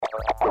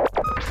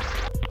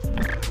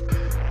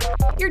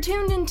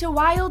tuned into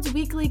Wild's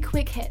Weekly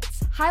Quick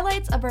Hits,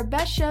 highlights of our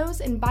best shows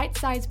in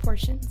bite-sized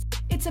portions.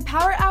 It's a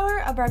power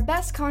hour of our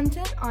best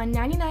content on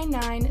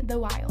 99.9 The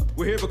Wild.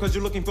 We're here because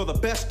you're looking for the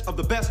best of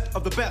the best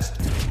of the best.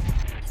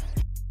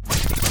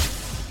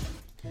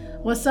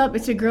 What's up?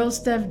 It's your girl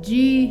Stef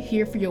G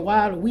here for your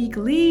Wild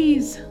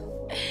Weeklies.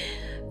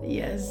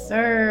 Yes,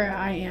 sir.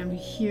 I am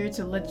here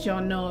to let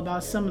y'all know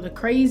about some of the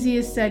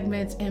craziest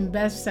segments and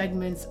best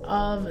segments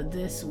of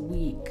this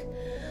week.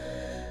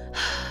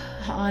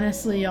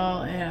 Honestly,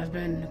 y'all, it has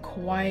been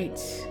quite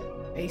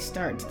a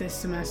start to this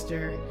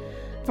semester.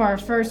 For our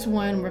first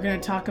one, we're going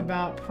to talk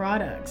about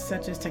products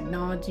such as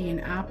technology and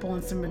Apple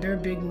and some of their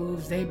big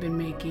moves they've been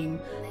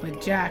making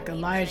with Jack,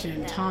 Elijah,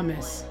 and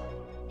Thomas.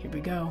 Here we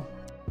go.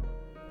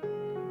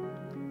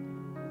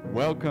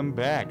 Welcome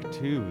back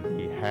to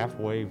the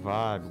Halfway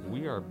Vibe.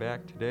 We are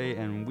back today,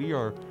 and we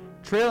are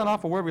trailing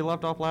off of where we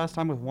left off last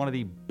time with one of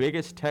the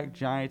biggest tech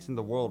giants in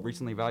the world,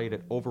 recently valued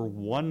at over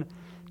 $1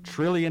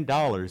 trillion.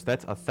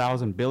 That's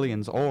 1,000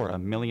 billions or a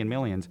million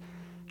millions.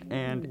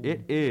 And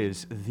it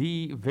is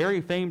the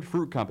very famed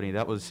fruit company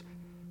that was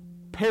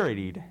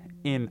parodied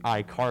in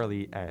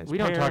iCarly as We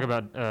don't talk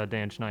about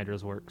Dan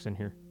Schneider's works in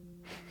here.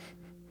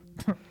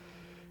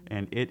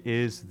 And it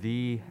is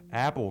the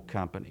Apple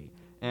company.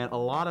 And a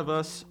lot of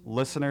us,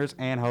 listeners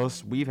and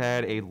hosts, we've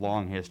had a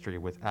long history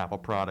with Apple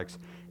products.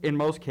 In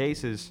most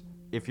cases,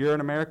 if you're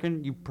an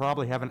American, you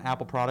probably have an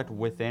Apple product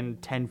within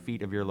 10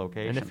 feet of your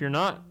location. And if you're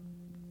not,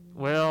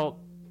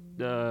 well...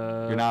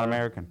 you're not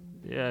American.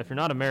 Yeah, if you're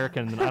not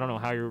American, then I don't know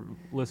how you're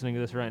listening to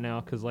this right now,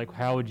 because, like,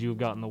 how would you have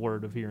gotten the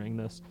word of hearing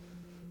this?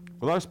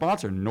 With our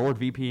sponsor,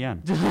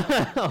 NordVPN.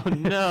 Oh,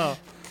 no.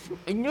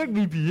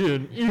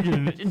 NordVPN, you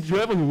can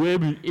travel the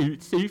web in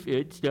safe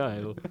and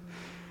style.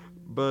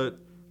 But...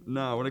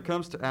 no, when it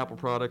comes to Apple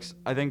products,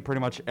 I think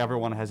pretty much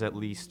everyone has at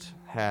least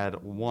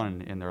had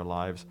one in their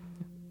lives.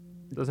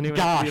 Doesn't even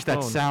have to be a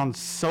that phone. sounds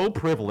so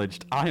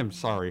privileged. I am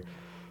sorry.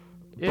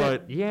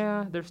 But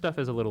yeah, their stuff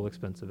is a little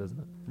expensive, isn't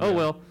it? Yeah. Oh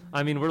well,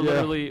 I mean, we're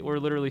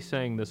literally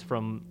saying this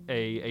from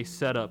a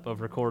setup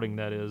of recording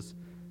that is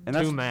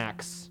to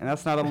max. And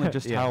that's not only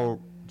just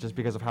just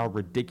because of how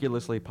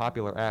ridiculously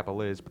popular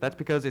Apple is, but that's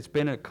because it's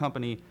been a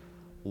company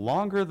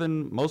longer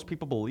than most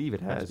people believe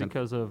it has. That's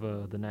because of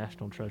the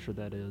national treasure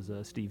that is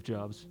Steve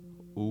Jobs.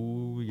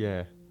 Ooh,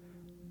 yeah.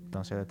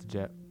 Don't say that to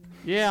Jet.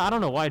 Yeah, I don't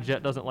know why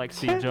Jet doesn't like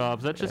Steve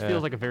Jobs. That just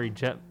feels like a very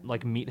Jet,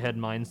 like, meathead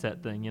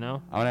mindset thing, you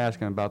know? I'm gonna ask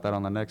him about that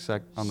on the next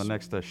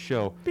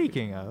show.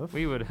 Speaking of,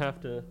 we would have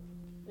to.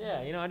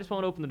 Yeah, I just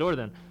won't open the door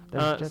then.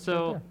 Jet's right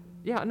there.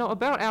 Yeah, no,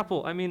 about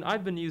Apple. I mean,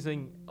 I've been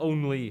using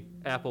only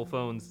Apple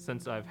phones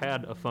since I've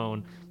had a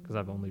phone, because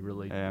I've only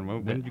really. And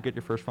when did you get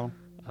your first phone?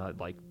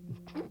 Like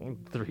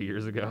 3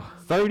 years ago.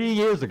 30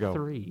 years ago.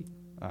 3.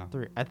 Oh.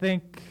 3. I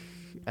think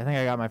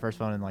I got my first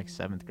phone in like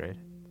 7th grade.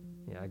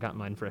 Yeah, I got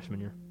mine freshman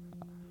year.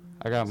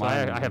 I got So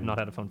mine. I have not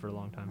had a phone for a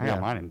long time. I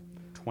got mine in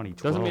 2012.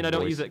 Doesn't mean I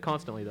don't use it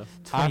constantly, though.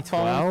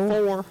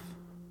 2012? 4.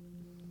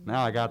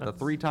 Now I got the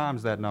 3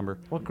 times that number.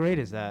 What grade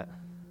is that?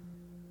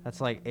 That's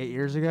like 8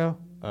 years ago.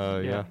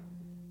 Yeah.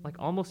 Like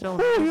almost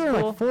elementary You were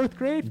school. like 4th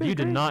grade. 5th You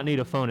did grade? not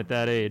need a phone at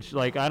that age.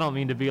 Like, I don't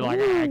mean to be like,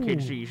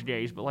 kids these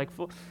days, but like,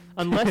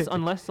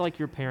 unless like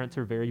your parents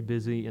are very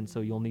busy and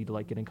so you'll need to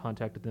like get in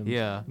contact with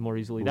them more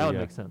easily. That would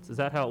make sense. Is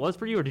that how it was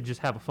for you, or did you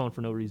just have a phone for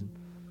no reason?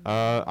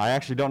 I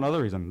actually don't know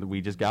the reason. We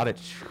just got it.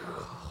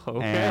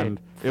 Okay. And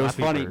it was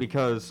funny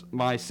because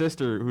my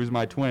sister, who's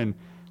my twin,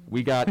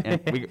 we got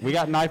we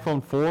got an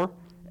iPhone 4,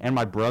 and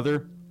my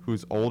brother,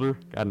 who's older,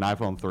 got an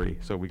iPhone 3.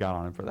 So we got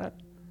on him for that.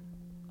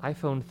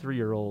 iPhone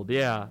 3-year-old,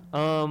 yeah.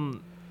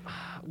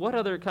 What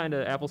other kind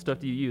of Apple stuff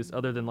do you use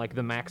other than like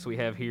the Macs we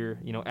have here,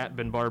 at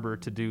Ben Barber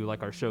to do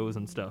like our shows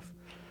and stuff?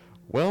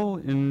 Well,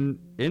 in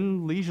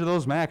Leisure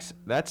Those Macs,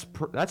 that's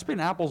been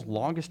Apple's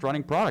longest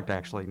running product,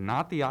 actually,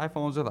 not the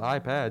iPhones or the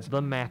iPads.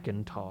 The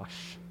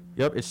Macintosh.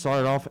 Yep, it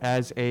started off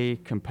as a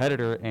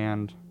competitor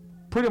and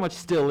pretty much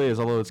still is,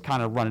 although it's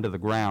kind of run into the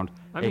ground.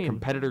 I mean,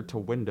 competitor to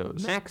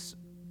Windows.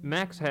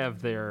 Macs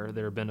have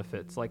their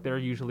benefits. Like, they're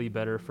usually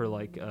better for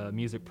like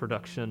music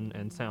production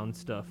and sound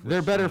stuff.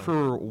 They're better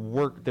for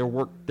work.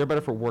 They're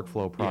better for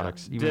workflow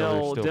products.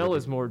 Yeah. Dell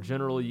is more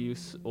general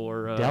use,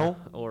 or Dell,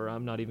 or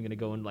I'm not even gonna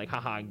go in like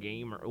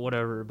game or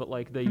whatever. But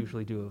like they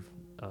usually do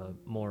have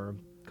more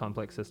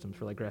complex systems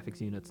for like graphics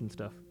units and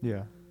stuff.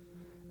 Yeah.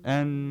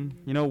 And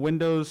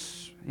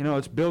Windows.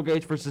 It's Bill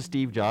Gates versus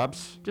Steve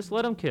Jobs. Just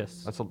let him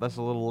kiss. That's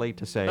a little late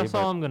to say. That's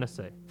all I'm gonna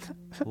say.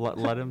 let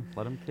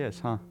him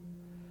kiss, huh?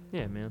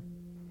 Yeah, man.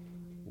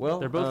 Well,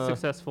 they're both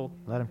successful.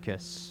 Let him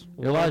kiss.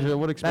 Elijah,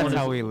 what explains? That's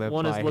how we live.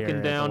 One is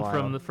looking down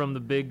from the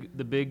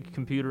big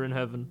computer in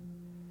heaven.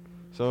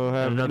 So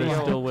have another's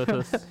still with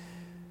us.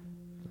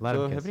 Let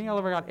him kiss. Have any of y'all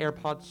ever got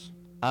AirPods?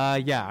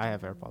 Yeah, I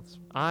have AirPods.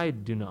 I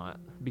do not,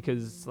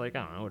 because like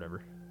I don't know,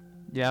 whatever.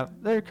 Yeah,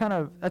 that's kind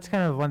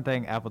of one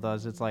thing Apple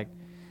does. It's like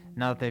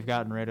now that they've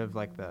gotten rid of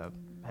like the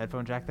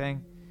headphone jack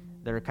thing,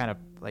 they're kind of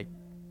like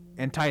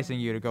enticing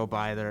you to go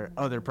buy their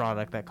other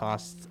product that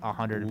costs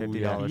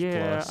 $150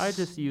 Yeah, plus. I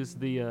just use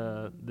the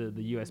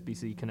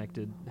USB-C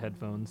connected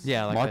headphones.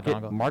 Yeah, like the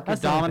dongle. Market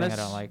That's the only dominance. thing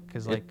I don't like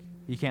because like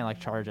you can't like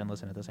charge and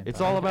listen at the same time.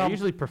 It's all about. I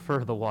usually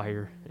prefer the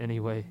wire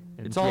anyway.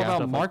 It's all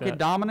about market like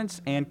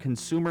dominance and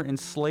consumer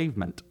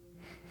enslavement.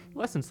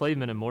 less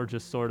enslavement and more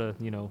just sort of,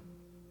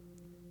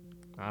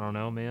 I don't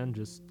know, man.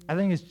 Just I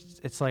think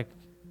it's like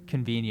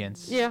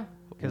convenience. yeah.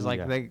 Because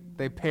like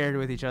they paired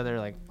with each other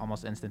like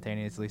almost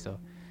instantaneously, so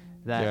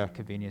that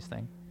convenience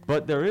thing.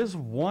 But there is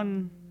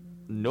one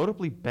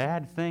notably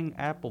bad thing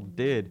Apple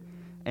did,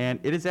 and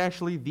it is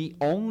actually the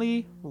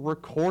only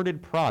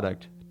recorded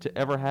product to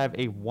ever have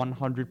a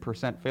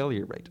 100%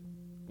 failure rate.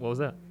 What was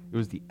that? It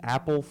was the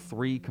Apple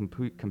III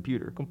computer.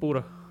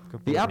 Computer.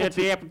 The Apple It's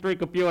the Apple III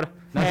computer.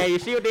 Hey, you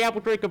see with the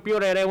Apple III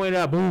computer, that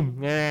went boom.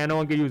 Yeah, no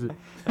one can use it.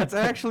 That's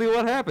actually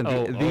what happened.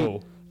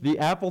 Oh. The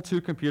Apple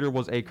II computer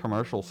was a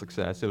commercial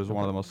success. It was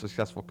one of the most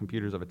successful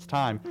computers of its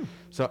time.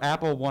 So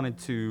Apple wanted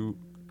to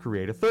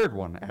create a third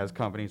one, as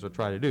companies would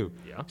try to do.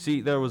 Yeah.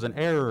 See, there was an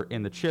error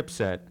in the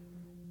chipset,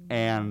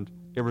 and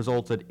it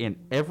resulted in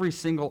every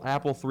single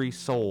Apple III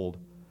sold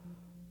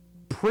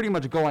pretty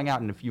much going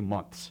out in a few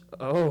months.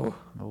 Oh.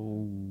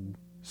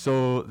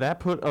 So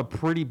that put a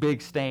pretty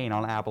big stain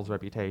on Apple's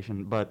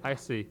reputation, but I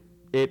see.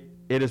 it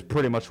has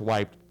pretty much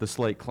wiped the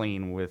slate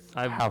clean with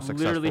I've how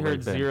successful literally heard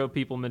they've been. 0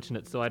 people mention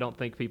it, so I don't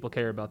think people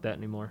care about that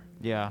anymore.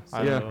 Yeah. So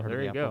I've never heard there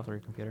of you the go. Apple III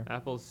computer.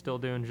 Apple's still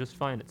doing just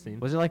fine, it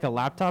seems. Was it like a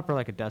laptop or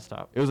like a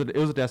desktop? It was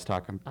a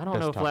desktop. I don't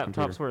know if desktop laptops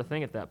computer. were a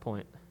thing at that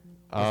point.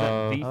 Was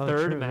that the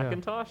third true, yeah.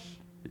 Macintosh?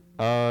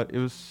 It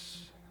was.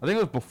 I think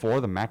it was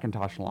before the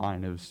Macintosh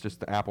line. It was just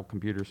the Apple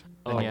computers,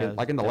 Oh, like, yeah, in,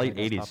 like in the late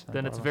definitely '80s. desktop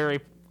Then it's probably. very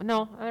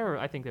no.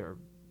 I think they were.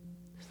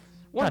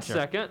 One Not sure.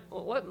 second.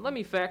 Let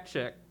me fact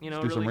check. Let's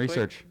do really some quick.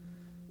 research.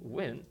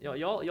 When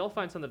y'all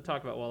find something to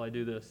talk about while I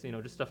do this.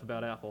 Just stuff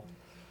about Apple.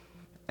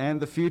 And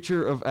the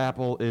future of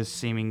Apple is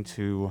seeming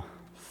to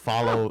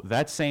follow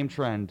that same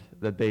trend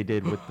that they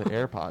did with the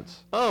AirPods.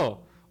 Oh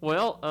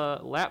well,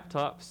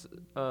 laptops.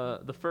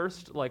 The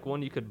first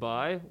one you could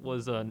buy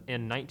was in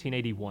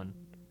 1981,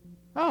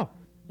 Oh.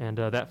 and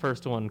that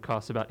first one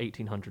cost about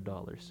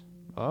 $1,800.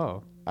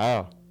 Oh.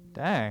 Oh,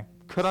 Dang.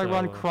 could I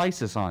run So,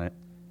 Crysis on it?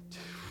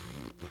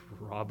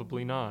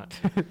 Probably not.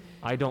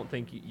 I don't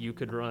think you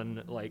could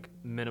run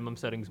minimum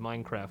settings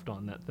Minecraft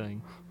on that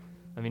thing.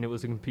 I mean, it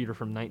was a computer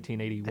from I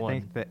 1981.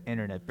 think the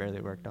internet barely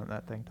worked on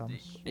that thing,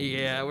 Thomas.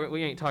 Yeah,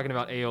 we ain't talking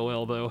about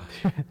AOL though.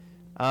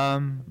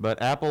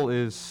 But Apple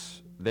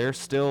they're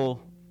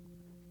still,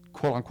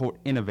 quote unquote,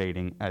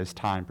 innovating as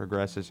time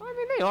progresses. I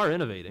mean, they are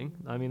innovating.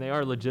 I mean, they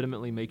are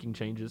legitimately making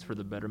changes for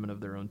the betterment of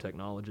their own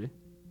technology.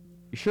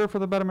 You sure for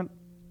the betterment?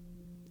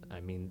 I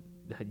mean,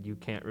 you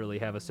can't really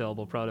have a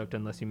sellable product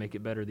unless you make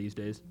it better these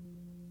days.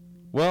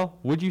 Well,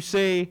 would you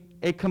say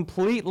a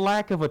complete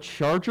lack of a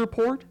charger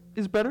port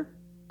is better?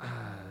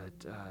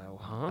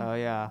 Oh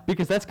yeah.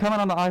 Because that's coming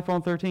on the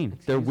iPhone 13.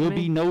 There Excuse will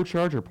me? be no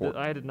charger port.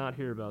 I did not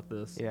hear about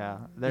this. Yeah.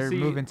 They're see,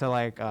 moving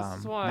to This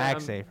is why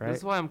MagSafe, right? This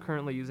is why I'm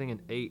currently using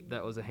an 8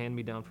 that was a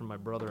hand-me-down from my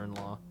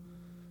brother-in-law.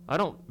 I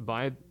don't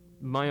buy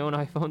my own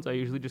iPhones. I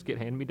usually just get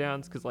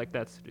hand-me-downs because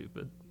that's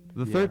stupid.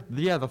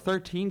 The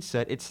 13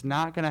 set, it's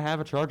not going to have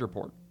a charger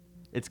port.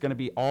 It's going to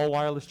be all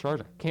wireless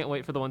charging. Can't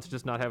wait for the ones to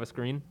just not have a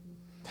screen.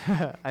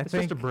 It's It's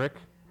just a brick.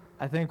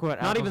 I think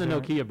what Not even the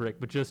Apple's doing- Nokia brick,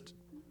 but just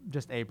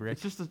just a brick.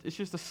 It's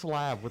just a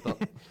slab with a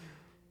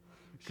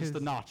just a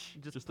notch.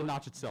 Just the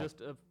notch itself.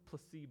 Just a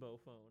placebo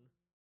phone.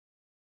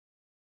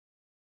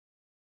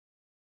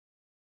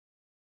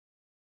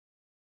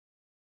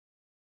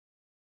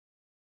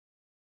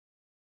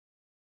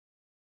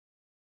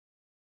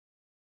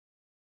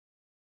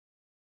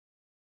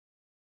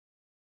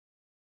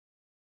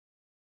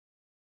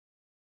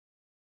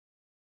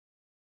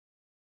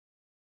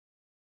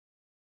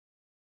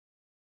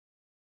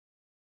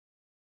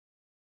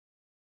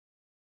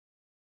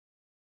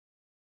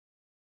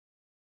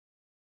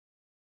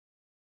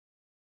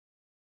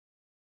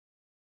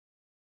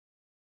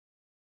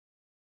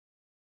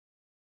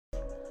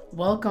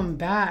 Welcome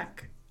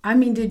back. I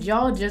mean, did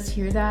y'all just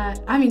hear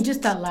that? I mean,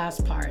 just that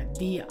last part.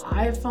 The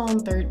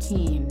iPhone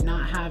 13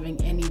 not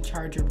having any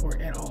charger port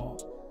at all.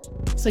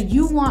 So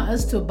you want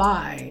us to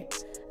buy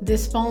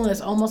this phone that's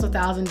almost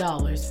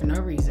 $1,000 for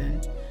no reason.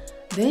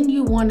 Then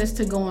you want us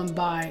to go and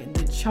buy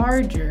the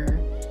charger,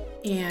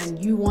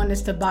 and you want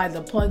us to buy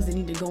the plugs that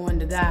need to go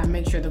into that and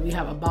make sure that we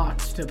have a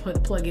box to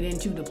plug it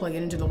into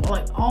the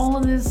wall. All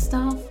of this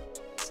stuff.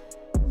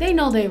 They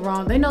know they're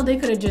wrong. They know they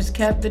could have just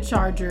kept the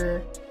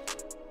charger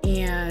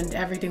and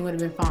everything would have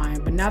been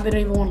fine. But now they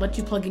don't even want to let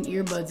you plug in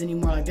earbuds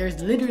anymore. There's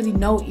literally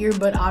no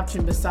earbud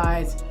option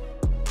besides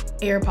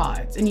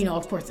AirPods. And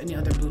of course, any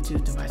other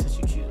Bluetooth devices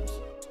you choose.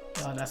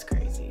 Oh, that's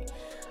crazy.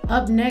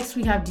 Up next,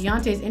 we have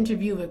Deontay's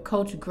interview with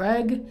Coach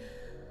Greg.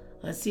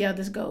 Let's see how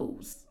this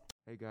goes.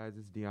 Hey guys,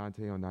 it's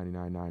Deontay on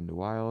 99.9 The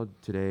Wild.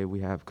 Today we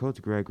have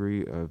Coach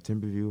Gregory of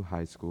Timberview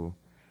High School.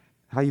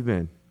 How you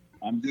been?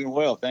 I'm doing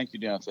well. Thank you,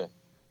 Deontay.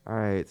 All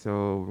right,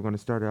 so we're going to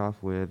start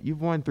off with,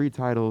 you've won 3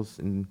 titles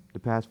in the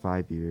past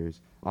 5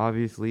 years.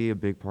 Obviously, a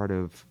big part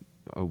of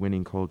a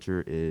winning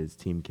culture is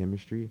team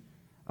chemistry.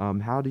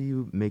 How do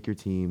you make your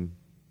team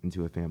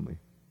into a family?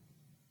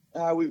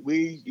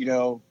 We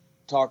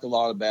talk a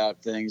lot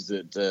about things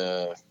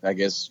that I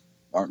guess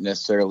aren't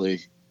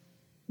necessarily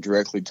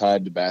directly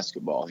tied to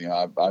basketball.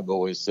 I've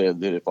always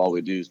said that if all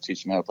we do is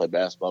teach them how to play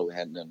basketball, we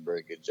haven't done a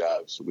very good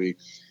job. So we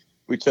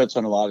touch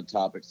on a lot of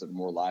topics that are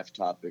more life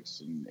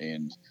topics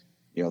and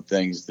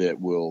things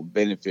that will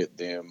benefit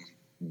them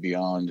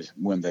beyond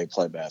when they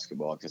play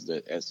basketball. Because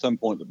at some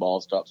point the ball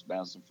stops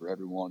bouncing for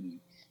everyone. And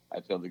I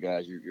tell the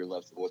guys, you're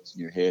left with what's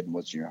in your head and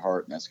what's in your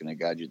heart, and that's going to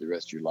guide you the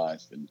rest of your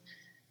life. And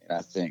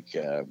I think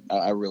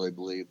I really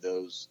believe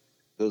those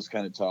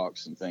kind of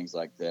talks and things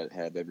like that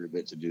have every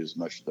bit to do as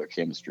much with their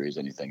chemistry as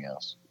anything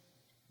else.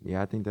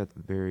 Yeah, I think that's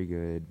a very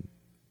good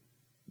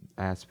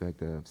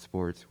aspect of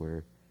sports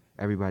where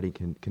everybody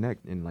can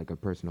connect in like a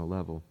personal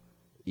level,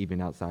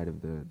 even outside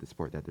of the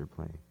sport that they're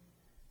playing.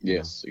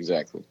 Yes,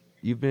 exactly.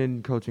 You've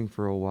been coaching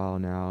for a while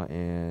now,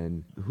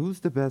 and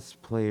who's the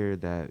best player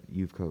that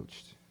you've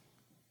coached?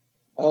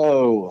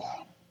 Oh,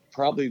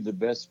 probably the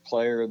best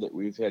player that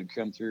we've had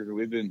come through.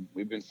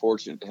 We've been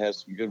fortunate to have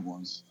some good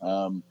ones.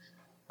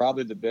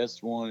 Probably the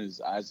best one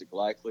is Isaac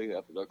Likely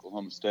up at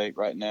Oklahoma State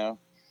right now.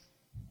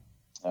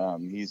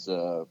 He's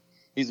a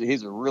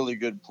really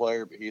good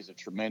player, but he's a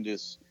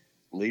tremendous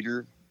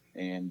leader,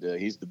 and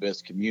he's the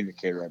best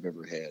communicator I've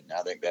ever had. And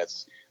I think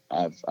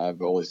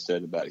I've always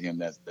said about him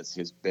that's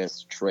his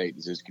best trait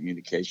is his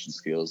communication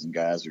skills, and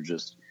guys are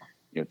just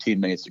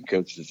teammates and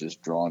coaches are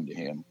just drawn to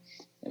him.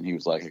 And he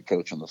was like a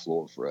coach on the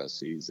floor for us.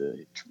 He's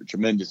a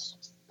tremendous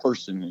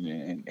person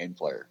and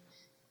player.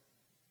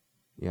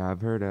 Yeah,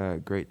 I've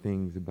heard great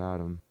things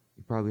about him.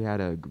 You probably had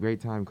a great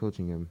time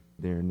coaching him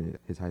there in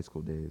his high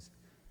school days.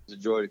 It's a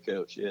joy to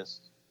coach,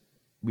 yes.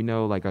 We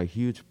know like a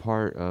huge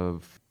part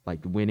of like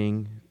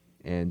winning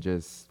and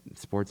just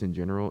sports in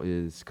general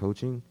is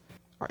coaching.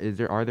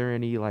 Are there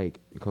any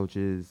like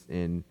coaches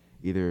in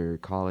either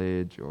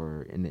college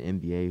or in the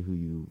NBA who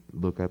you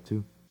look up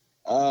to?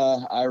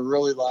 I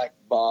really like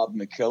Bob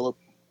McKillop.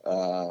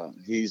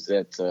 He's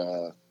at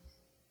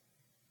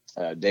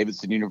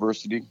Davidson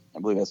University. I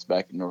believe that's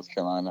back in North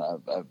Carolina.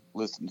 I've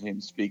listened to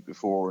him speak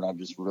before, and I've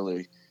just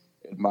really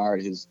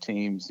admired his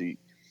teams. He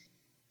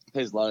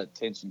pays a lot of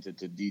attention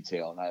to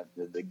detail,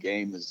 and the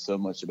game is so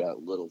much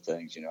about little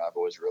things. I've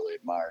always really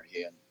admired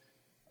him.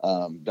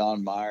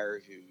 Don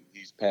Meyer, who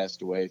he's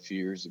passed away a few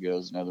years ago,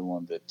 is another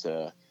one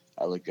that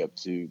I look up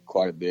to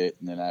quite a bit.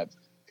 And then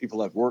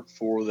people I've worked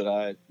for that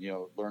I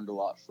learned a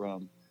lot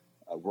from.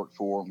 I work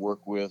for and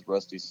work with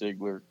Rusty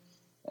Sigler,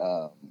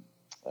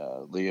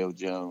 Leo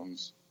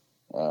Jones.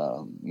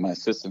 My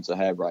assistants I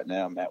have right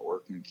now, Matt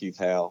Workman and Keith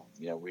Howell.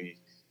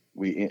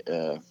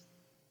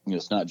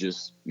 It's not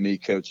just me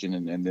coaching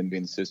and them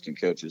being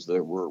assistant coaches.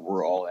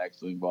 We're all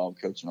actively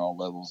involved, coaching all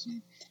levels,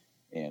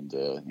 and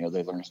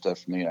they learn stuff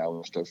from me, and I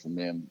learn stuff from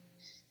them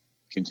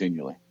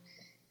continually.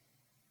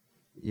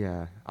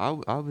 Yeah, I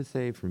would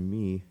say for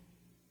me,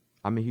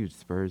 I'm a huge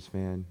Spurs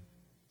fan,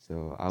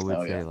 so I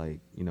would say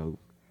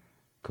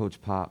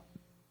Coach Pop,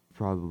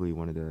 probably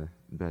one of the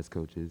best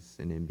coaches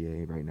in the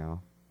NBA right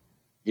now.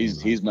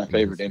 He's my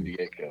favorite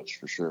NBA coach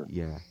for sure.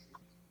 Yeah.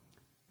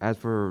 As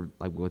for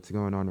like what's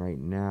going on right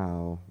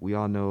now, we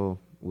all know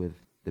with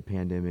the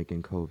pandemic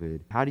and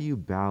COVID, how do you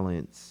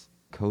balance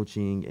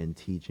coaching and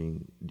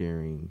teaching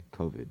during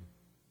COVID?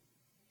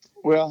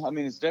 Well, I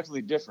mean, it's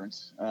definitely different.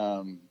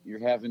 You're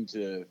having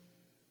to,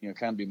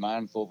 kind of be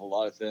mindful of a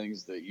lot of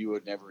things that you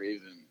would never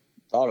even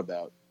thought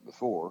about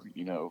before.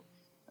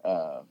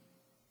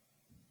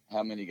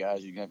 How many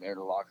guys you can have in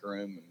the locker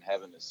room, and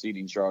having a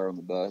seating chart on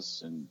the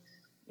bus, and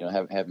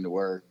having to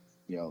wear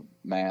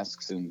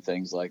masks and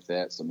things like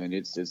that. So I mean,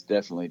 it's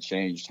definitely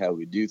changed how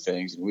we do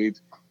things, and we've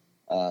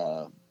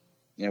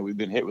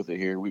been hit with it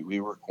here. We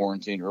were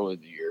quarantined early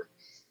in the year.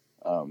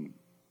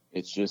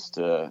 It's just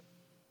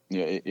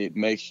it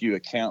makes you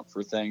account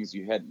for things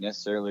you hadn't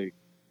necessarily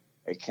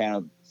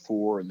accounted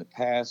for in the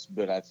past,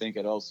 but I think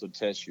it also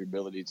tests your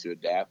ability to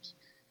adapt.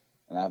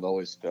 And I've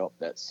always felt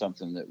that's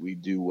something that we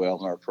do well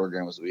in our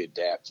program, is we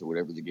adapt to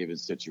whatever the given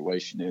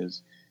situation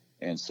is.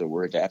 And so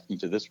we're adapting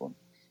to this one.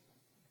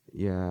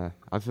 Yeah,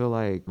 I feel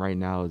like right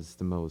now is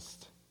the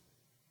most,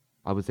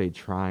 I would say,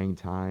 trying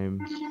time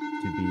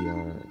to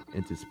be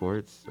into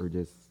sports or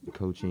just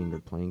coaching or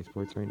playing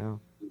sports right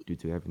now due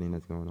to everything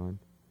that's going on.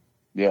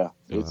 Yeah,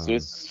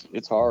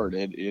 it's hard.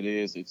 It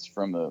is. It's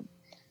from the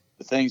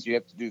things you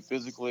have to do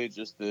physically,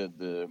 just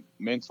the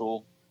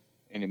mental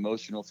and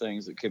emotional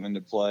things that come into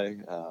play.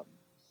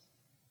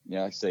 Like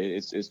I say,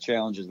 it's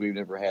challenges we've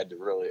never had to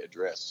really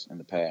address in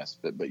the past,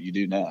 but you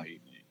do now.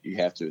 You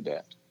have to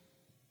adapt.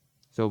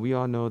 So we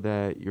all know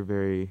that you're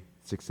very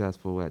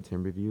successful at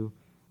Timberview.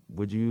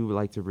 Would you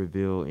like to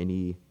reveal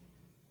any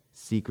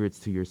secrets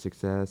to your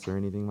success or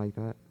anything like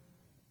that?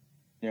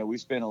 We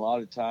spend a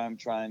lot of time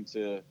trying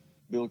to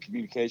build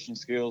communication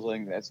skills. I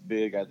think that's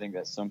big. I think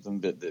that's something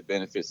that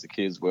benefits the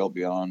kids well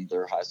beyond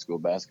their high school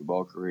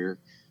basketball career.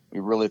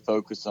 really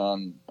focus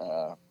on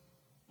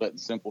letting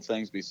simple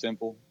things be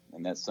simple,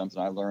 and that's something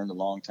I learned a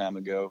long time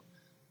ago.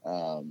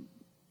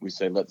 We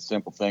say let the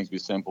simple things be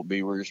simple,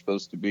 be where you're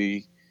supposed to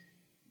be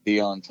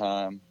on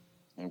time,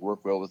 and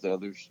work well with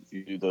others. If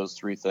you do those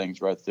three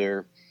things right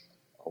there,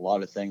 a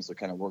lot of things will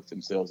kind of work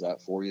themselves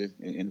out for you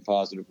in a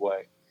positive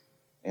way.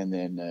 And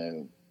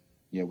then,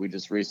 we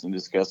just recently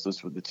discussed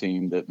this with the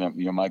team that,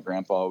 my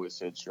grandpa always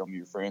said, show me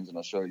your friends and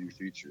I'll show you your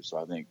future. So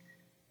I think,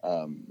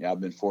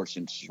 I've been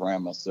fortunate to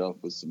surround myself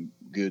with some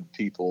good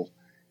people,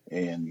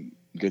 and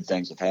good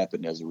things have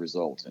happened as a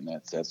result. And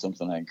that's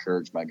something I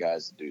encourage my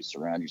guys to do.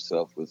 Surround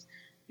yourself with,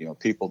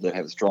 people that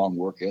have a strong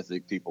work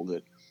ethic, people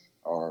that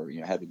are,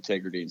 have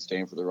integrity and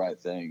stand for the right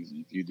things.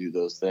 And if you do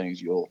those things,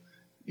 you'll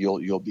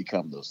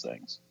become those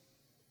things.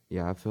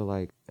 Yeah, I feel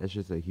like that's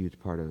just a huge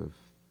part of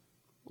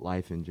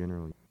life in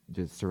general.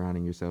 Just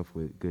surrounding yourself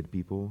with good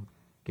people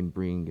can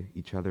bring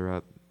each other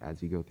up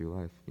as you go through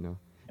life,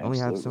 Only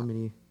have so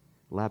many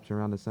laps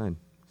around the sun.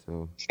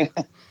 So yeah.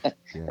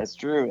 That's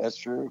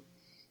true.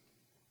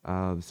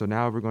 So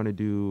now we're going to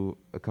do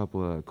a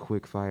couple of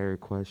quick fire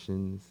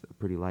questions,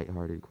 pretty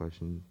lighthearted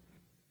questions.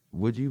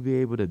 Would you be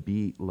able to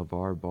beat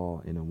LeVar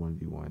Ball in a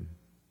 1v1?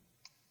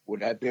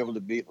 Would I be able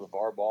to beat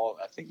LeVar Ball?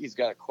 I think he's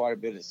got quite a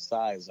bit of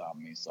size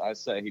on me, so I'd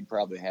say he'd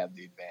probably have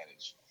the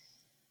advantage.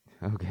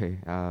 Okay.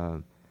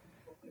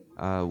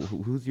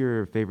 Who's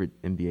your favorite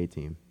NBA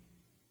team?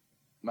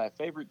 My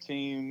favorite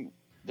team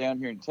down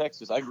here in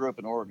Texas, I grew up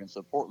in Oregon,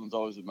 so Portland's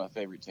always been my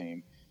favorite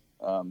team.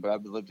 But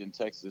I've lived in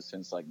Texas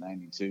since like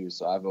 '92,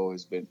 so I've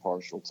always been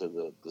partial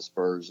to the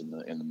Spurs and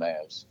the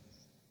Mavs.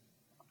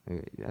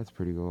 Okay, that's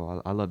pretty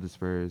cool. I love the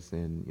Spurs,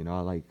 and I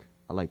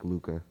like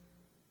Luka.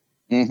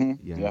 Mm-hmm.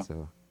 Yeah,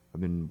 so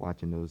I've been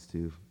watching those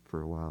two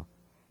for a while.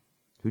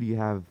 Who do you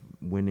have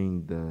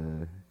winning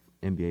the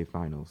NBA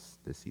Finals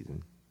this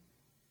season?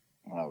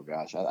 Oh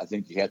gosh, I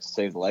think you have to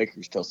say the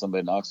Lakers till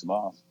somebody knocks them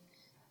off.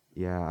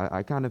 Yeah,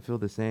 I kind of feel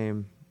the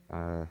same.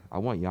 I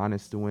want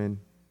Giannis to win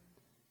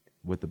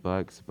with the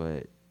Bucks,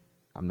 but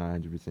I'm not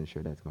 100%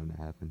 sure that's going to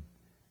happen.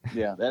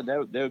 Yeah, that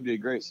would be a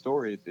great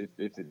story if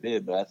it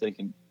did. But I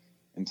think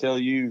until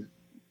you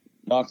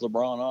knock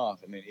LeBron off,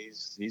 I mean,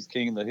 he's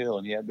king of the hill,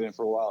 and he has been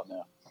for a while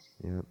now.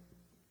 Yep.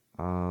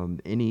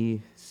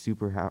 Any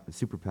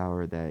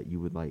superpower that you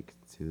would like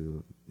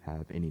to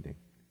have? Anything?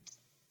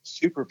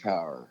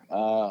 Superpower.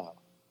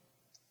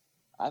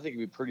 I think it'd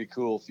be pretty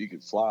cool if you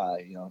could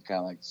fly. Kind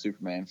of like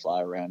Superman,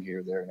 fly around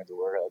here, there, and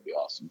everywhere. That'd be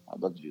awesome. I'd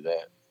love to do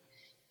that.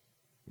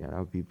 Yeah, that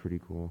would be pretty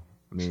cool.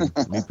 I mean,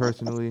 me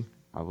personally,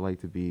 I would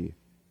like to be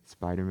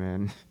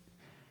Spider-Man.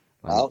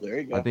 There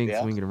you go. I think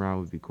swinging around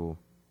would be cool.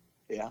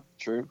 Yeah,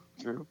 true.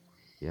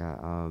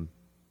 Yeah.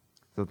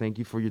 So thank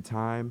you for your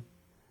time,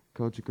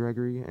 Coach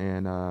Gregory,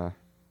 and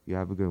you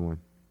have a good one.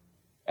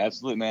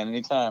 Absolutely, man.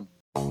 Anytime.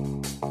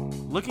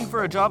 Looking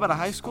for a job at a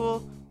high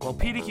school? Well,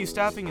 PDQ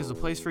Staffing is the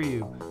place for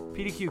you.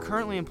 PDQ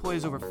currently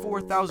employs over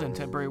 4,000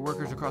 temporary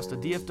workers across the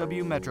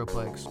DFW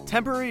Metroplex.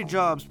 Temporary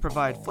jobs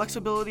provide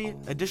flexibility,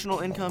 additional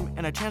income,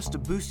 and a chance to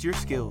boost your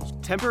skills.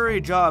 Temporary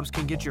jobs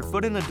can get your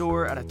foot in the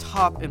door at a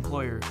top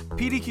employer.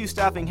 PDQ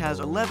Staffing has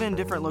 11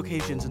 different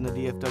locations in the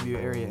DFW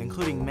area,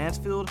 including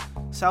Mansfield,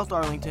 South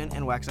Arlington,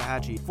 and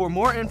Waxahachie. For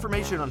more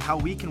information on how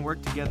we can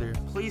work together,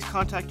 please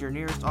contact your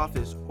nearest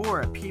office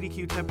or at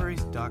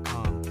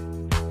pdqtemporaries.com.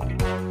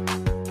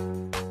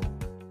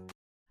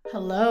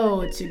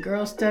 Hello, it's your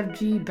girl Stef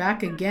G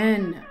back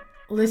again.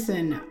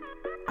 Listen,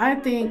 I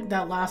think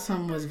that last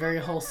one was very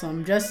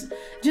wholesome. Just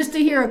to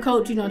hear a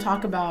coach,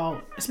 talk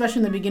about, especially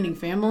in the beginning,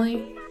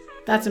 family.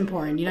 That's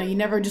important. You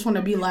never just want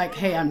to be like,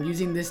 hey, I'm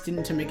using this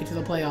student to make it to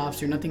the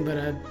playoffs. You're nothing but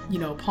a,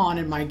 pawn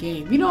in my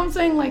game. You know what I'm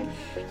saying? Like,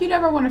 you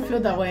never want to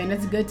feel that way. And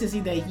it's good to see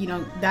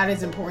that, that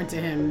is important to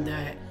him,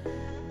 that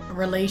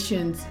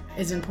relations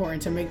is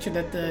important, to make sure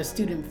that the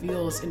student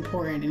feels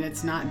important. And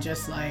it's not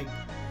just like,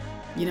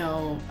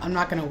 I'm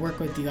not going to work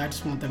with you. I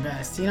just want the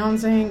best. You know what I'm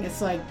saying? It's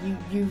like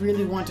you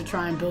really want to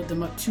try and build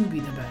them up to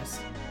be the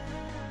best.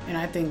 And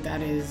I think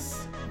that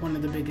is one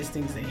of the biggest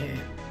things they hit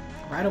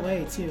right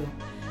away, too.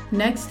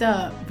 Next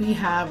up, we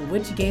have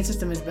which game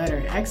system is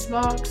better,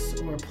 Xbox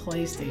or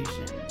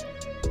PlayStation?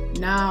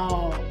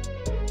 Now,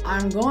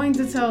 I'm going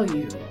to tell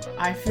you,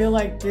 I feel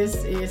like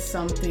this is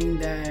something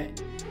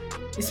that,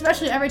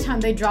 especially every time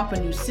they drop a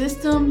new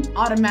system,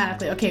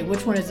 automatically, okay,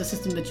 which one is the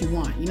system that you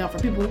want? For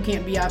people who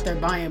can't be out there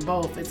buying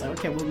both, it's like,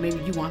 okay, well,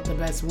 maybe you want the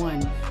best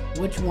one.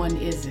 Which one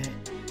is it?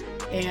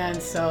 And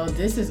so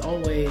this is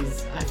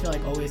always, I feel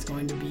like always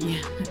going to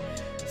be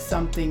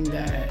something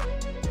that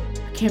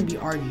can be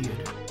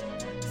argued.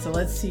 So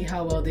let's see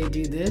how well they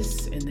do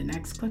this in the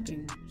next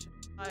clipping.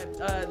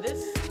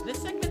 This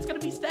segment's gonna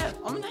be Steph.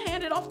 I'm gonna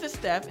hand it off to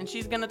Steph, and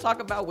she's gonna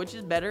talk about which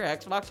is better,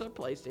 Xbox or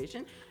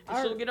PlayStation,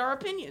 and she'll get our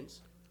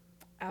opinions.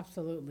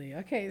 Absolutely.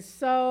 Okay,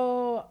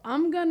 so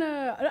I'm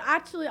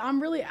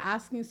really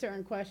asking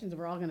certain questions.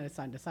 We're all gonna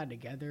decide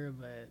together,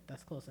 but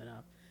that's close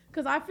enough.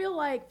 Because I feel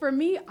like, for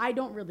me, I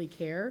don't really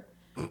care.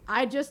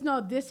 I just know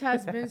this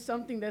has been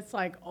something that's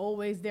like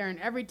always there, and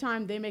every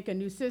time they make a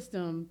new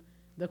system,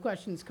 the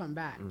questions come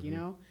back,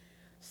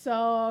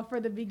 So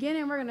for the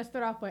beginning, we're gonna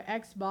start off with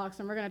Xbox,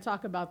 and we're gonna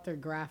talk about their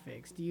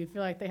graphics. Do you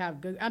feel like they have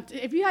good?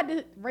 If you had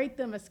to rate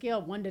them a scale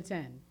of 1 to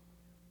 10,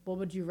 what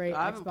would you rate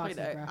Xbox's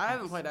graphics? I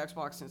haven't played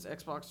Xbox since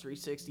Xbox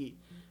 360.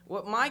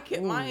 What my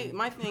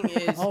thing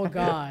is? Oh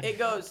God! It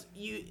goes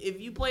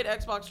if you played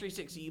Xbox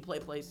 360, you play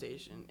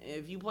PlayStation.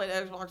 If you played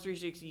Xbox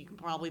 360, you can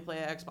probably play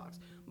Xbox.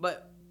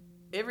 But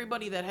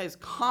everybody that is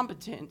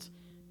competent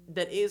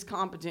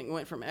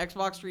went from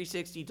Xbox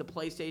 360 to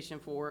PlayStation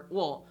 4.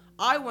 Well,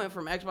 I went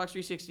from Xbox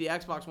 360 to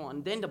Xbox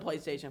One, then to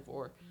PlayStation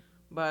 4.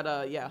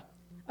 But yeah.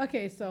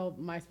 Okay, so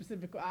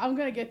I'm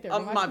gonna get there.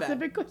 My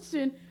specific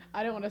question,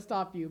 I don't want to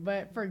stop you,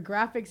 but for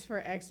graphics for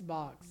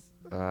Xbox,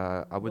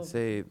 I would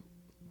say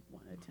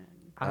 1 to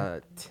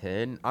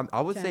 10.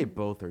 I would 10. say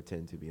both are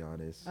 10, to be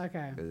honest.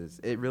 Okay. Because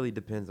it really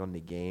depends on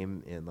the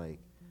game and like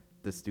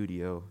the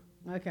studio.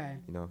 Okay.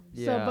 You know.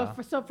 Yeah.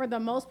 So for the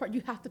most part,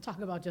 you have to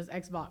talk about just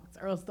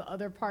Xbox, or else the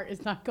other part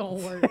is not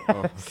gonna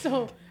work.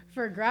 So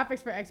for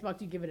graphics for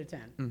Xbox, you give it a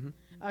 10. Mm-hmm.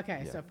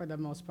 Okay. Yeah. So for the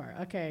most part,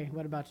 okay.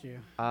 What about you?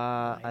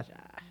 I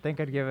think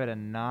I'd give it a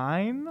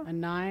 9. A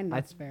 9.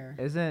 That's fair.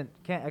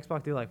 Can't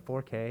Xbox do like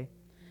 4K?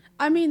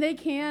 I mean, they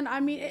can.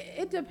 I mean,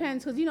 it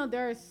depends, because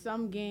there are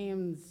some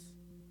games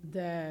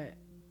that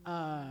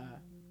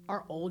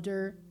are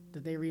older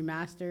that they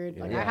remastered.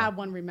 Like I have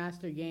one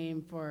remastered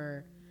game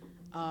for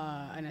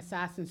an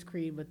Assassin's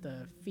Creed with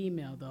the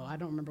female, though. I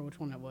don't remember which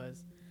one it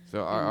was.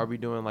 So are we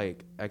doing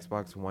like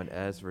Xbox One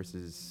S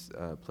versus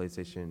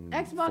PlayStation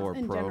Xbox 4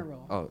 in Pro?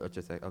 general. Oh,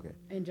 just like, okay.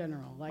 In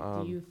general, like,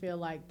 do you feel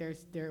like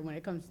when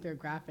it comes to their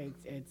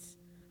graphics, it's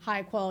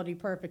high quality,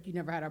 perfect? You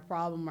never had a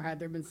problem, or had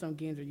there been some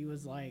games where you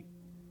was like,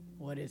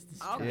 what is this?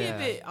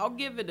 I'll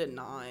give it a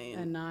 9.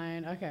 A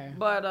 9, okay.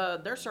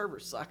 But their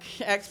servers suck.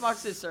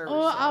 Xbox's servers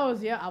suck.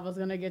 I was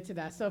gonna get to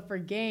that. So for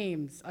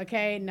games,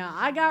 okay, now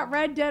I got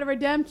Red Dead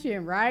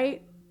Redemption,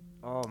 right?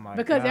 Oh my god.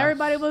 Because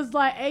everybody was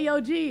like,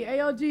 AOG,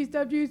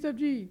 Stef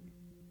G.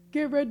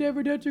 Get Red Dead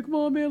Redemption, come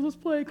on man, let's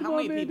play, come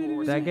on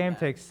man. That game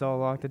takes so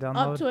long to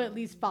download. Up to at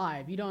least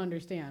 5, you don't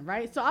understand,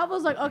 right? So I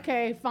was like,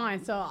 okay,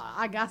 fine. So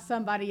I got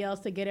somebody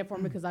else to get it for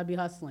me because I'd be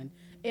hustling.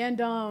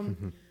 And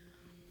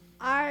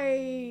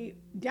I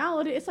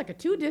downloaded. It's like a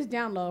 2-disc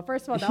download.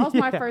 First of all, that was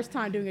my first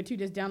time doing a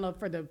 2-disc download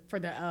for the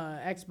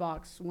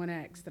Xbox One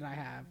X that I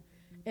have.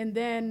 And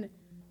then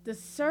the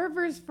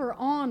servers for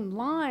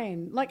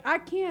online, like I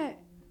can't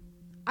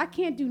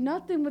do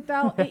nothing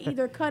without it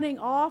either cutting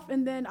off,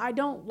 and then I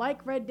don't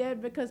like Red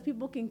Dead because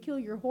people can kill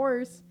your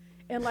horse,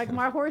 and like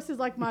my horse is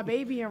like my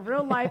baby in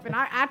real life, and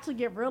I actually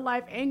get real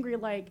life angry,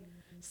 like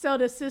sell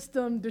the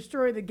system,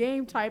 destroy the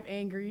game type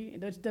angry.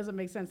 That doesn't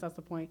make sense. That's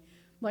the point.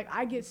 Like,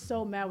 I get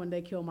so mad when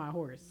they kill my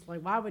horse.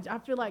 Like, why would I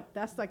feel like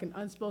that's like an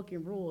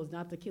unspoken rule, is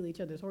not to kill each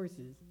other's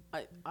horses.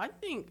 I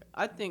think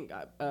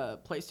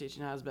PlayStation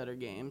has better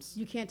games.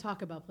 You can't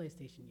talk about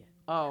PlayStation yet.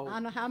 Oh. I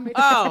don't know how many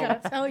times I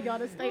gotta tell y'all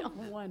to stay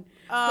on one.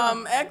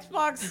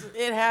 Xbox,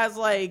 it has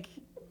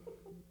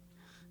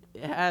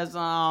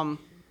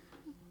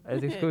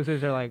Its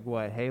exclusives are like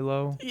what,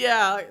 Halo?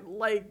 Yeah,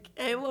 like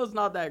Halo's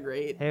not that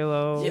great.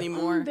 Halo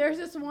anymore. There's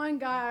this one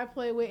guy I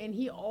play with, and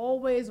he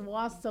always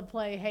wants to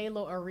play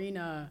Halo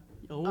Arena.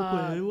 Play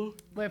Halo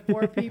with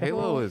 4 people.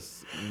 Halo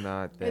is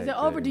not that. Is it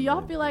over? Do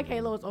y'all feel like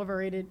Halo is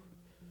overrated?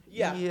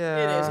 Yeah,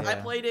 it is. I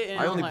played it.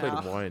 I only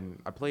played one.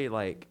 I played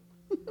like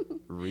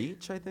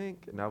Reach, I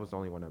think, and that was the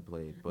only one I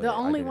played. But the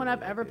only one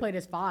I've ever played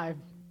is 5.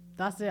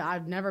 That's it.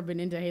 I've never been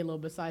into Halo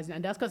besides that.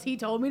 And that's because he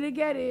told me to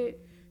get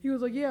it. He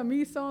was like, "Yeah,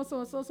 me, so and so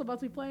about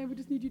to be playing. We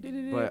just need you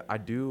to." But I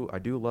do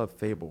love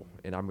Fable,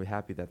 and I'm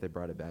happy that they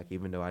brought it back,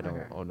 even though I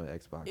don't own an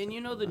Xbox. And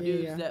the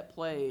dudes that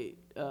play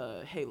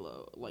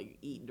Halo like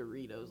eat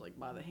Doritos like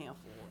by the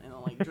handful and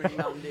like drink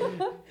Mountain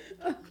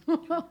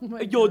Dew.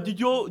 Hey, yo, do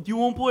you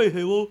want to play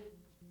Halo?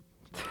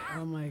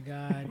 Oh my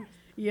god.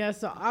 Yeah,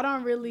 so I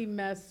don't really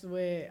mess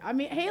with. I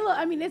mean, Halo.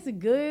 I mean, it's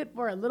good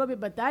for a little bit,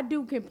 but that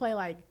dude can play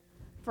like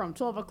from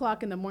 12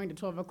 o'clock in the morning to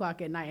 12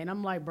 o'clock at night, and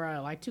I'm like,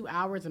 bro, like 2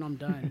 hours and I'm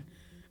done.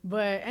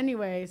 But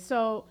anyway,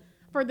 so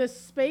for the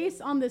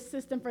space on the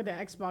system for the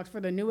Xbox, for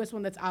the newest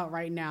one that's out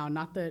right now,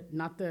 not the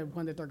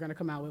one that they're gonna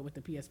come out with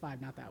the PS5,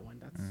 not that one.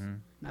 That's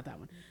not that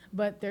one.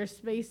 But their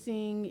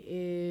spacing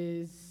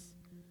is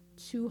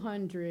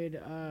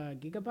 200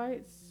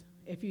 gigabytes.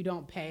 If you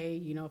don't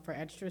pay, for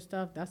extra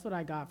stuff. That's what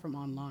I got from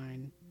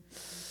online.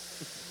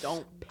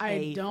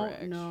 I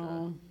don't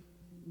know.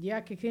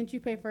 Yeah, can't you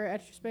pay for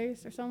extra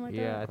space or something like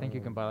that? Yeah, I think you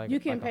can buy like. You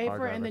can pay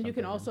for it, and then you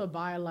can also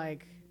buy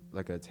like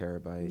a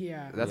terabyte.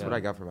 Yeah. That's what I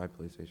got for my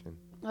PlayStation.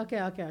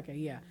 Okay,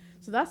 yeah.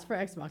 So that's for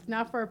Xbox.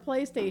 Now for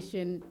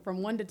PlayStation,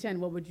 from 1 to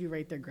 10, what would you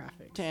rate their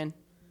graphics? 10.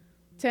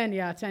 10,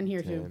 yeah, 10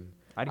 here 10. too.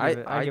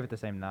 I'd give it the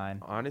same 9.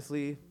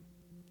 Honestly,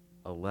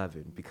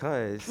 11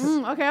 because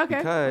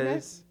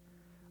because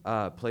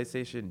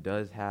PlayStation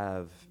does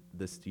have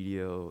the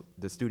studio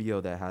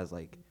that has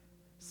like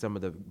some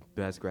of the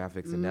best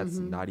graphics, and that's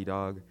Naughty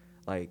Dog.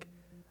 Like,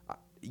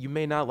 you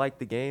may not like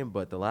the game,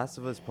 but The Last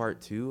of Us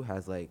Part 2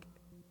 has like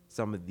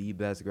some of the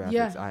best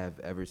graphics I have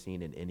ever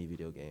seen in any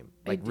video game.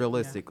 Like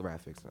realistic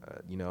graphics,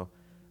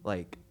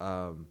 like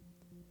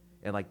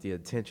and like the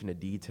attention to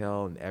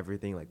detail and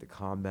everything, like the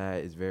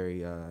combat is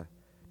very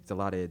it's a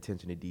lot of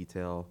attention to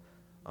detail.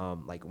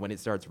 Like when it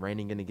starts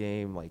raining in the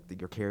game, like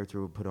your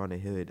character will put on a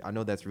hood. I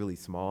know that's really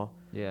small.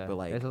 Yeah. But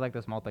like it's like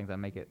the small things that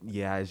make it.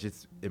 Yeah, it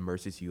just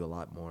immerses you a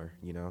lot more,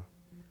 you know.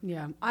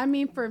 Yeah, I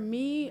mean, for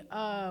me,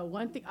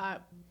 one thing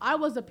I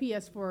was a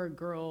PS4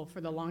 girl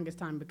for the longest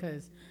time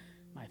because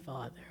my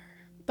father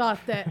thought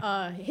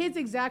that his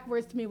exact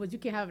words to me was, "You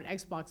can't have an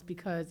Xbox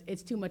because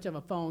it's too much of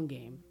a phone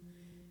game."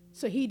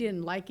 So he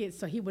didn't like it,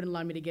 so he wouldn't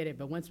allow me to get it.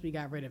 But once we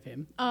got rid of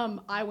him,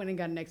 I went and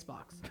got an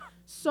Xbox.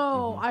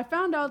 So I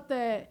found out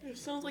that it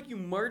sounds like you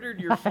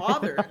murdered your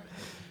father.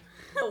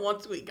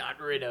 Once we got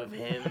rid of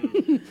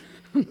him,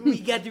 we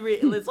got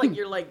rid. It's like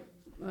you're like.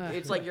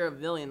 It's like you're a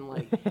villain.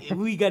 Like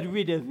we got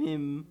rid of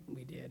him.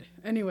 We did.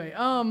 Anyway,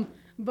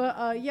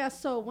 yeah.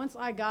 So once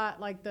I got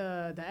like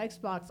the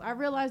Xbox, I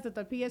realized that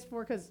the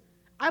PS4, because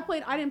I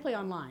didn't play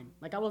online.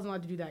 Like I wasn't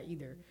allowed to do that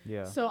either.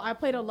 Yeah. So I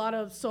played a lot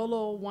of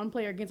solo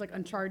one-player games like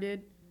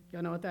Uncharted.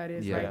 Y'all know what that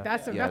is, right?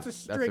 That's a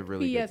strict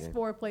really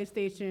PS4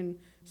 PlayStation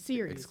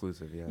series.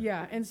 Exclusive, yeah.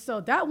 Yeah, and so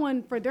that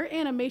one, for their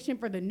animation,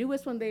 for the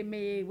newest one they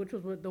made, which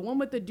was the one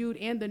with the dude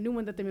and the new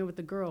one that they made with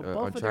the girl, both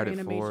of their Uncharted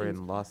animations. 4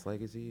 and Lost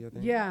Legacy, I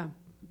think. Yeah,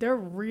 they're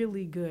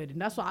really good,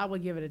 and that's why I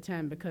would give it a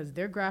 10 because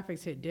their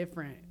graphics hit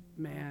different,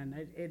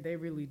 man. They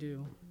really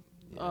do.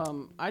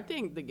 I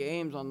think the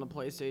games on the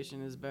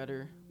PlayStation is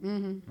better.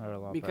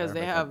 Mm-hmm. Because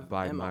they have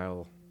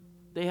mile.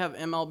 They have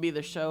MLB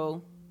The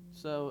Show,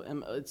 so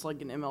it's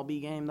like an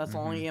MLB game. That's the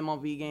only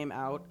MLB game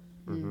out,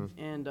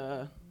 and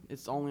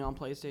it's only on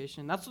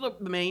PlayStation. That's the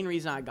main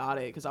reason I got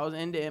it, because I was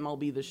into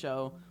MLB The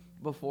Show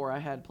before I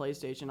had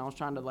PlayStation. I was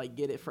trying to like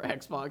get it for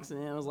Xbox,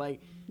 and it was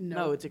like,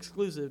 no, it's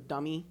exclusive,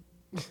 dummy.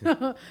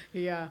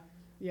 Yeah,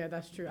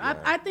 that's true. Yeah.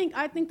 I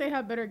think they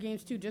have better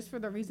games too, just for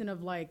the reason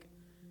of like,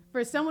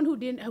 for someone who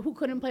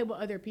couldn't play with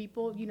other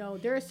people, you know,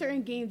 there are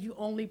certain games you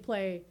only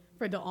play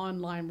for the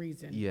online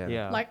reason.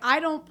 Yeah. Like I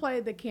don't play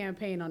the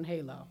campaign on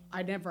Halo.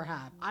 I never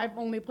have. I've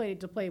only played it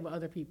to play with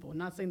other people.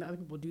 Not saying that other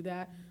people do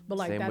that, but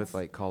like same with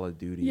like Call of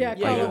Duty. Yeah,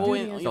 Call of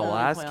Duty. The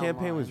last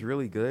campaign was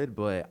really good,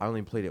 but I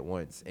only played it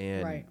once,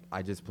 and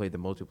I just played the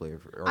multiplayer.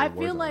 I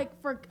feel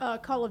like for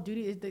Call of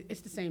Duty,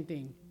 it's the same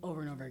thing over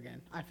and over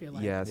again. I feel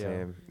like. Yeah,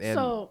 same. And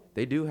so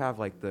they do have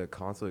like the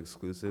console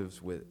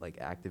exclusives with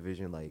like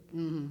Activision, like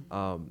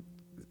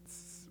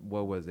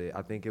what was it?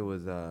 I think it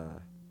was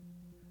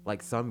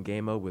like some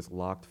game mode was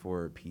locked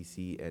for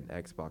PC and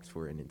Xbox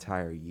for an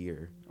entire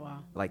year.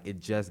 Wow. Like it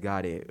just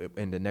got it,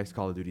 and the next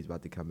Call of Duty is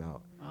about to come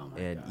out. Oh my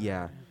and God.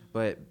 Yeah,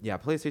 but yeah,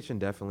 PlayStation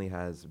definitely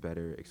has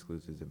better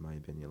exclusives in my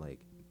opinion. Like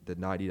the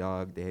Naughty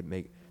Dog, they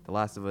make The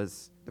Last of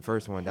Us, the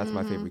first one. That's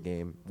my favorite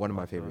game. One of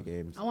my favorite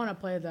games. I want to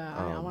play that.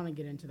 I want to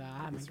get into that.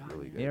 I haven't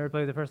gotten it. You ever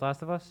played the first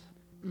Last of Us?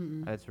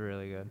 Mm-mm. That's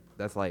really good.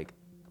 That's like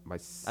my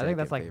I think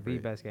that's like favorite. the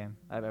best game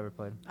I've ever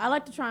played. I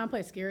like to try and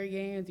play scary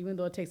games, even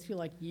though it takes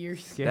like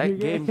years. That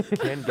game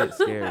can get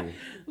scary.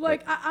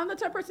 Like I'm the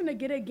type of person to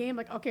get a game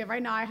like, okay,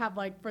 right now I have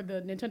like for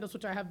the Nintendo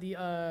Switch I have the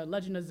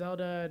Legend of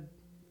Zelda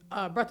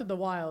Breath of the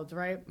Wilds,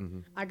 right?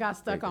 I got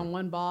stuck on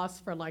one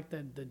boss for like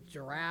the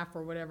giraffe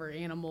or whatever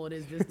animal it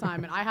is this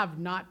time, and I have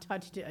not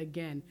touched it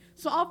again.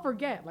 So I'll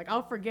forget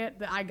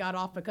that I got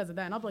off because of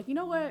that, and I'll be like, you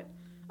know what?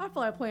 I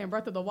feel like playing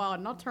Breath of the Wild,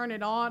 and I'll turn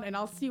it on and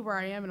I'll see where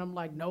I am, and I'm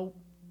like, nope.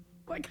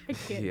 Like I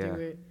can't do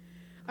it.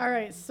 All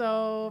right,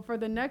 so for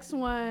the next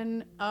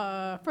one,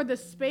 for the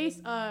space,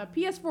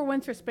 PS4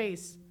 wins for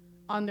space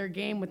on their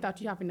game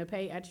without you having to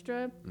pay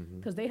extra,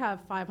 because they have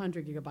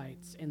 500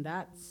 gigabytes, and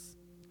that's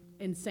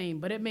insane.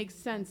 But it makes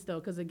sense though,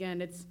 because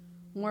again, it's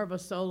more of a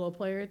solo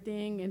player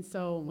thing, and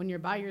so when you're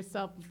by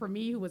yourself, for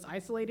me who was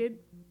isolated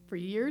for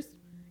years,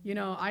 you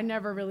know, I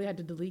never really had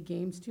to delete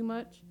games too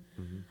much.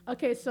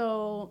 Okay,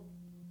 so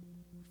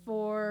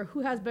for who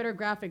has better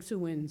graphics, who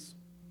wins?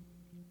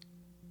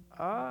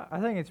 I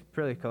think it's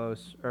pretty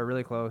close, or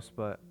really close,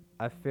 but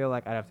I feel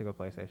like I'd have to go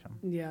PlayStation.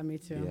 Yeah, me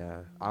too. Yeah,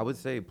 I would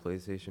say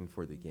PlayStation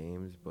for the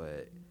games,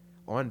 but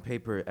on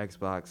paper,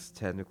 Xbox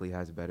technically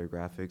has better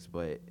graphics,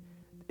 but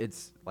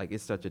it's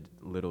such a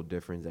little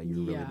difference that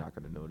you're really not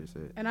gonna notice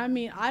it. And I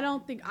mean, I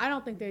don't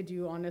think they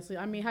do, honestly.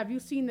 I mean, have you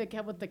seen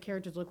what the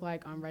characters look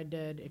like on Red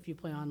Dead if you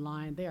play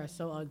online? They are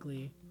so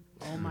ugly.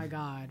 Oh my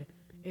God,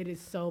 it is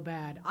so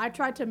bad. I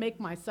tried to make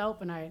myself,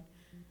 and I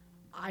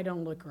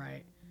don't look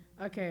right.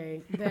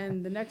 Okay,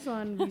 then the next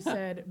one we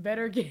said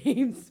better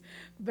games.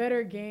 We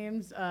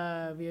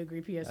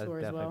agree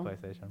PS4 as well.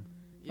 PlayStation.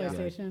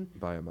 PlayStation. Yeah,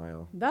 by a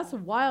mile. That's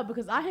wild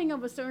because I hang up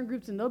with certain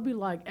groups and they'll be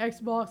like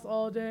Xbox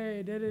all day.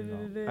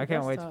 I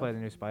can't wait to play the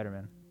new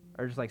Spider-Man,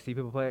 or just like see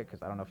people play it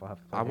because I don't know if I'll have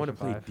to play I want to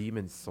play 5.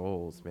 Demon's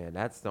Souls, man.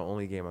 That's the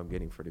only game I'm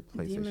getting for the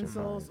PlayStation 5. Demon's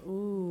Souls,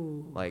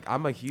 ooh. Like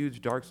I'm a huge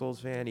Dark Souls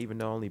fan, even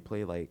though I only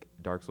play like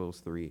Dark Souls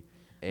 3.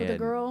 With a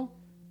girl.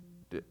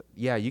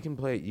 Yeah, you can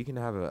play. You can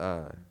have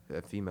a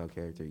female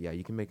character. Yeah,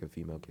 you can make a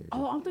female character.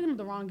 Oh, I'm thinking of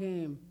the wrong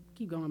game.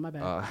 Keep going, my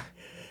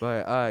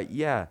bad.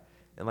 Yeah,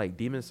 and like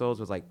Demon's Souls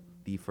was like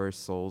the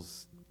first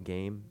Souls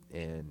game,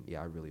 and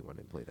yeah, I really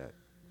wanted to play that.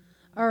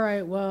 All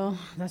right, well,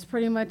 that's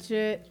pretty much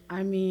it.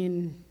 I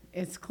mean,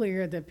 it's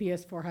clear that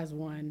PS4 has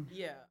won.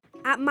 Yeah.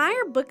 At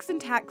Meyer Books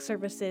and Tax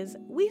Services,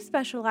 we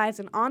specialize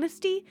in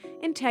honesty,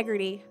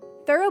 integrity,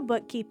 thorough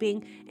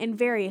bookkeeping, and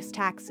various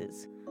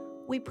taxes.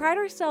 We pride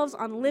ourselves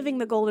on living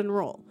the golden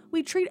rule.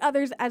 We treat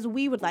others as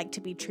we would like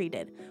to be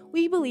treated.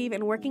 We believe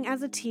in working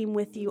as a team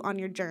with you on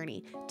your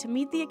journey to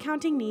meet the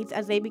accounting needs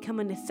as they become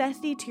a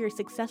necessity to your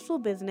successful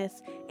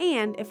business,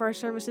 and if our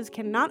services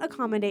cannot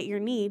accommodate your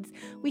needs,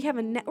 we have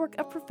a network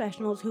of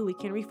professionals who we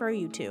can refer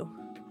you to.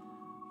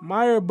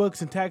 Meyer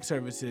Books and Tax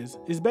Services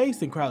is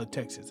based in Crowley,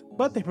 Texas,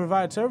 but they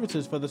provide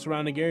services for the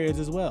surrounding areas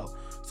as well,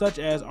 such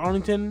as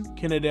Arlington,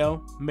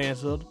 Kennedale,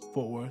 Mansfield,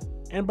 Fort Worth,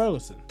 and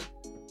Burleson.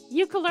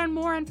 You can learn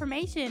more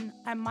information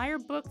at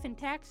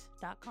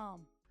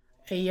MeyerBooksandTax.com.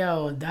 Hey,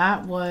 yo,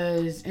 that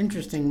was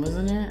interesting,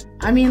 wasn't it?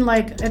 I mean,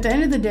 like, at the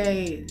end of the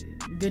day,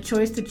 the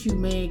choice that you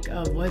make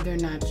of whether or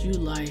not you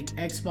like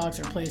Xbox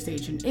or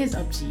PlayStation is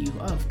up to you,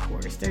 of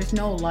course. There's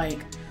no,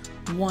 like,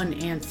 one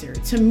answer.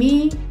 To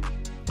me,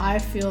 I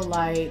feel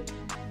like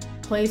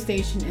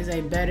PlayStation is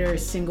a better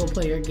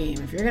single-player game.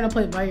 If you're gonna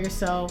play by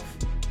yourself,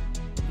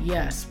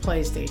 yes,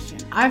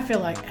 PlayStation. I feel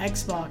like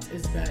Xbox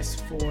is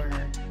best for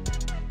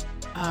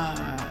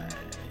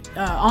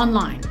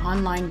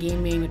online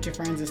gaming with your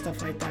friends and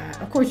stuff like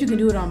that. Of course, you can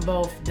do it on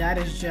both. That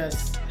is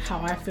just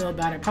how I feel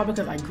about it. Probably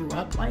because I grew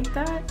up like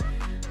that.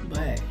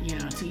 But, you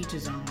know, to each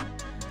his own.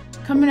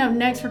 Coming up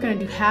next, we're gonna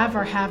do Have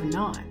or Have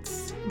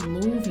Nots,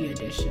 Movie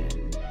Edition.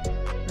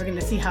 We're going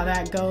to see how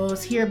that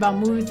goes, hear about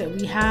movies that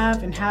we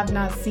have and have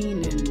not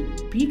seen,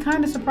 and be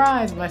kind of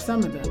surprised by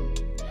some of them.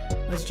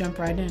 Let's jump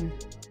right in.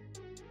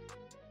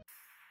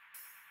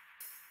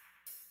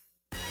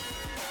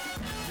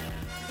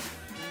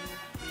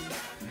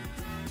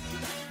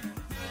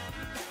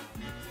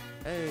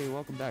 Hey,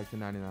 welcome back to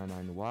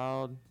 99.9 The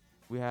Wild.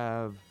 We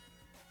have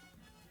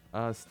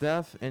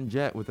Stef and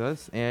Jet with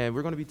us, and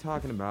we're going to be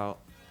talking about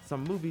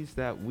some movies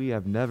that we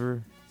have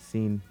never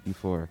seen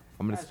before.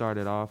 I'm going to start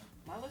it off.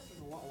 My list is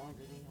a lot longer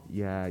than yours.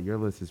 Yeah, your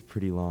list is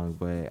pretty long,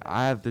 but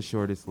I have the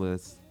shortest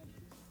list.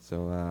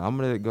 So I'm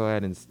going to go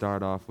ahead and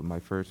start off with my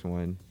first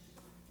one.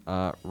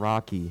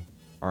 Rocky,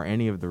 or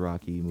any of the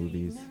Rocky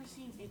movies.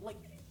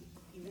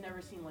 You've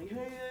never seen, like,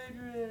 Hey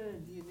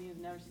Adrian! You've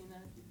never seen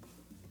that?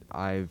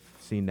 I've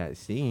seen that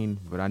scene,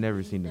 but I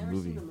never seen the Never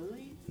movie. seen the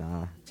movie?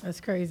 Nah. That's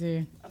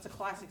crazy. That's a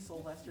classic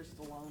Sylvester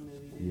Stallone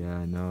movie, dude. Yeah,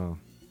 I know.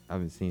 I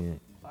haven't seen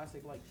it.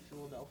 Classic, like,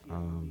 Philadelphia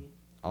movie.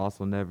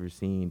 Also never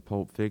seen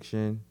Pulp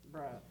Fiction.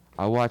 Bruh.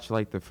 I watched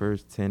like the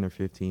first 10 or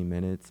 15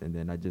 minutes and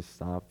then I just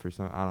stopped for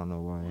some. I don't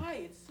know why. Why?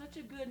 It's such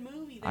a good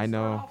movie. They I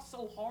know. start off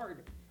so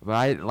hard. But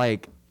I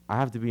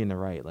have to be in the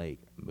right like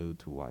mood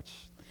to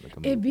watch like a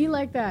movie. It be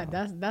like that.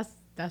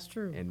 That's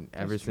true. And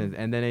ever since,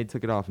 and then they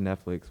took it off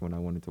Netflix when I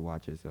wanted to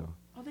watch it. So.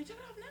 Oh, they took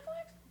it off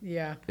Netflix?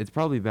 Yeah. It's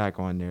probably back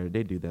on there.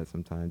 They do that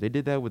sometimes. They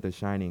did that with The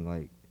Shining.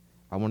 Like,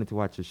 I wanted to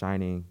watch The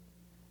Shining,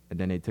 and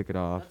then they took it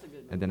off,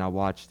 and then I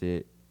watched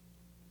it,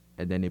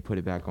 and then they put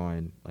it back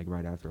on like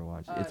right after I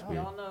watched it. It's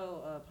weird. Y'all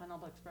know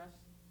Pineapple Express?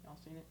 Y'all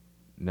seen it?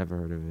 Never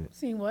heard of it.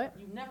 Seen what?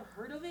 You've never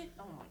heard of it?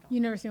 Oh my god. You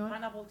never seen what?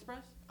 Pineapple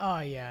Express? Oh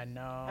yeah,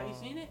 no. Have you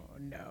seen it?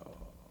 No.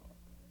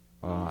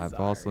 I've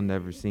also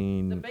never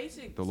seen The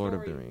basic The Lord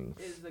of story the Rings.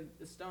 is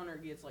the stoner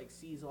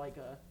sees like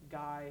a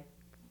guy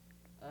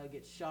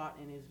gets shot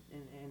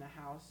in a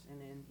house,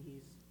 and then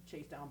he's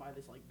chased down by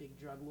this like big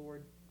drug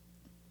lord.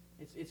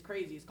 It's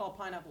crazy. It's called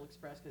Pineapple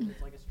Express because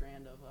it's like a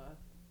strand of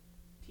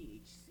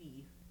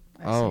THC.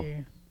 I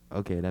see.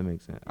 Okay, that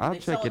makes sense. I'll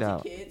check it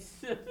out. Kids.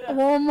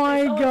 Oh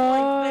my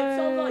god. It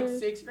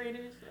sounds like 6th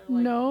graders.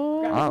 Like,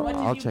 no.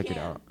 I'll check it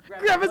out.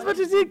 Grab as much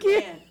as you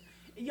can.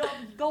 Yo,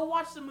 go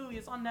watch the movie.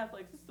 It's on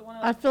Netflix. It's the one.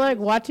 I feel like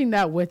watching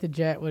that with a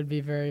Jet would be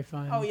very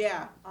fun. Oh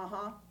yeah.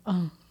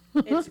 Oh.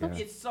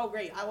 It's so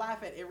great. I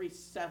laugh at every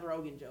Seth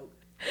Rogen joke.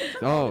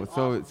 Oh,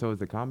 so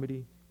it's a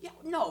comedy? Yeah.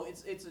 No,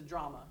 it's a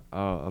drama.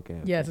 Oh,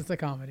 okay. Yes, it's a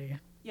comedy.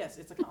 Yes,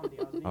 it's a comedy.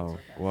 Oh,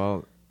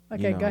 well.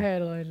 Okay, go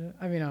ahead, Elijah.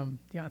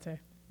 Deontay.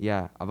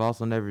 Yeah, I've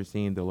also never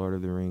seen The Lord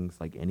of the Rings,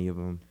 like any of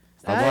them.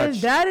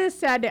 That is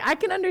sad. I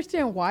can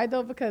understand why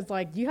though, because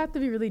like you have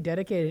to be really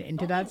dedicated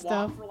into that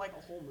stuff. For like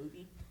a whole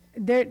movie.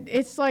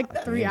 It's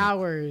like 3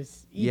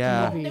 hours.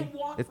 Yeah,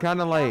 it's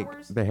kind of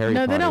like the Harry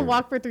Potter. No, they don't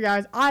walk for 3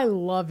 hours. I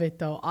love it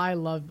though. I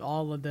love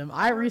all of them.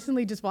 I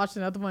recently just watched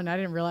another one. And I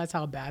didn't realize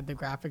how bad the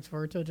graphics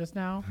were till just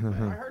now. I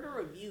heard a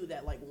review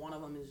that like one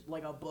of them is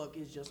like a book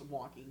is just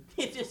walking.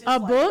 It's a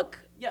book?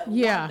 Yeah.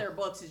 One of their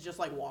books is just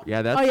like walking.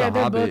 Yeah, that's their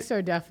Hobbit. books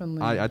are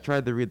definitely. I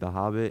tried to read The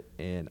Hobbit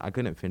and I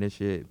couldn't finish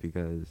it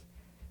because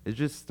it's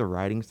just the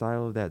writing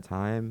style of that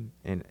time,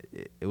 and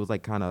it was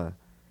like kind of.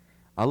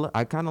 I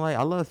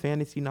love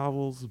fantasy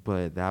novels,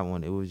 but that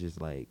one, it was just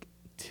like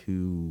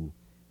too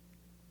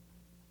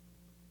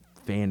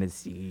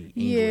fantasy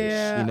English.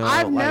 Yeah, you know,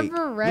 I've like,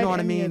 never read you know what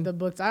any I mean? of the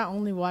books. I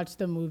only watch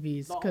the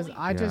movies because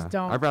I just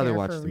don't. I'd rather care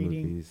watch for the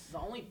reading. movies. The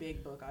only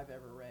big book I've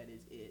ever read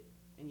is It,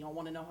 and y'all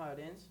want to know how it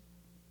ends?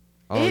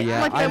 Oh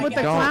yeah,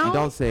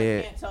 don't say it.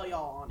 I can't tell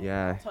y'all on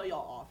yeah. it. I'll tell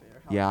y'all off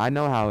air. Yeah, I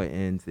know how it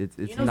ends. It's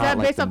Is not that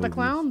like based the off the movies.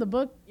 clown, the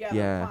book? Yeah,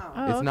 yeah. The Clown.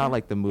 Oh, it's not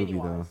like the movie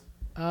Pennywise.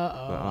 though.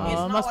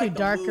 It must be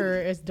darker.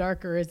 It's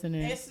darker, isn't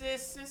it?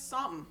 It's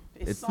something.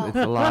 It's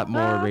a lot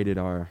more rated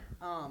R.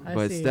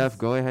 But Steph,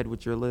 go ahead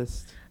with your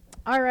list.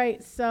 All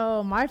right,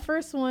 so my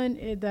first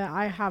one that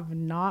I have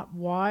not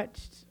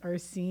watched or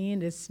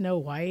seen is Snow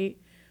White,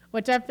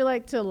 which I feel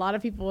like to a lot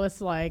of people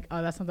it's like,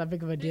 oh, that's not that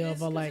big of a deal,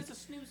 but like it's a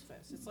snooze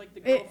fest. It's like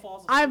the girl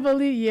falls asleep. I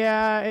believe,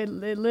 yeah, it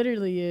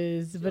literally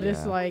is, but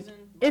it's like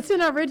it's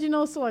an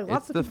original, so like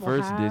lots of people have.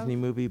 It's the first Disney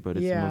movie, but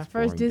it's the most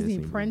first Disney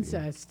movie.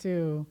 princess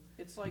too.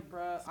 It's like,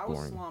 bruh, I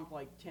was slumped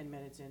like 10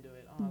 minutes into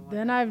it.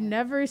 Then I've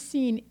never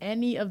seen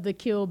any of the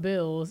Kill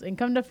Bills, and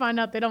come to find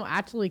out they don't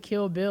actually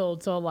kill Bill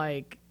till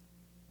like.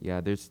 Yeah,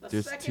 there's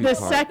two the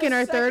second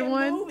or third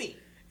one. Movie.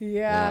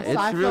 Yeah, so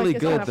it's really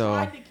good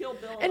though.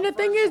 And the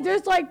thing is,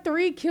 there's like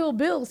 3 Kill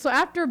Bills. So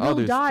after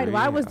Bill died, 3?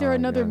 why was there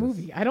another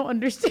movie? I don't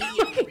understand.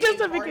 It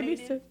doesn't make any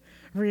sense.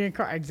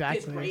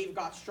 Exactly. His grave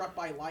got struck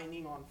by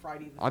lightning on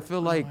Friday. I feel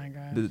like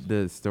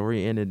the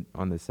story ended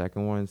on the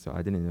second one, so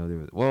I didn't know there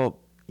was. Well,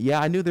 yeah,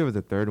 I knew there was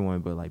a third one,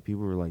 but like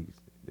people were like,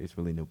 there's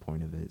really no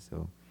point of it.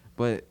 So,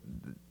 but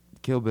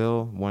Kill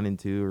Bill 1 and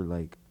 2 are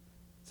like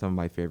some of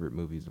my favorite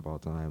movies of all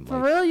time. For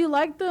real, you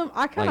like them?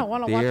 I kind of like,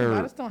 want to watch them.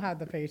 I just don't have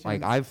the patience.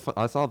 Like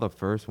I saw the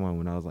first one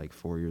when I was like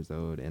 4 years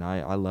old, and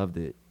I loved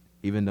it,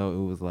 even though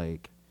it was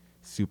like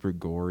super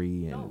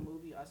gory and. No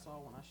movie I saw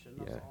when I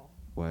shouldn't have saw.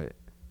 What?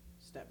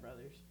 Step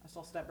Brothers. I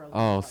saw Step Brothers.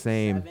 Oh, like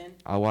same. 7.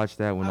 I watched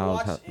that when I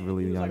was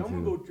really young like,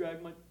 I'm gonna go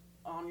drag my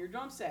on your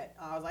drum set.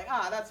 I was like,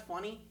 that's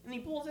funny. And he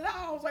pulls it out.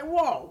 I was like,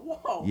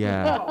 whoa.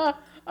 Yeah. Whoa.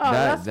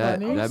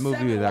 That movie was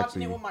watching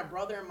actually. it with my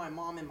brother and my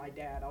mom and my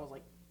dad. I was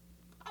like,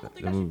 I don't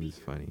think the I should movie's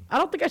be funny. I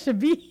don't think I should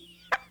be.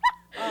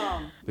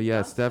 But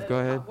yeah, Steph, go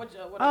ahead.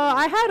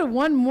 I had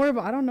one more,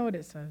 but I don't know what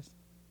it says.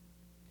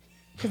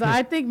 Because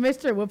I think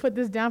Mr. would put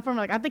this down for me.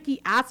 Like I think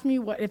he asked me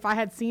what if I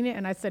had seen it,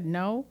 and I said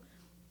no.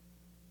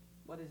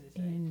 What is it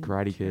say?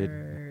 Karate Kid.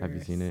 Have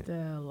you seen it?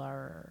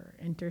 Interstellar.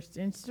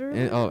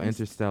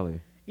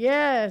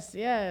 Yes.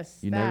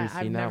 You never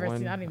seen that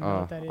one? I don't even know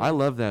what that is. I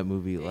love that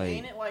movie.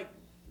 Ain't it like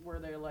where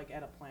they're like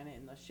at a planet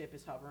and the ship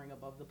is hovering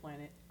above the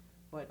planet,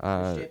 but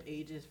the ship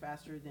ages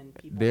faster than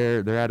people?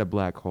 They're at a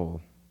black hole.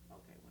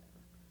 Okay,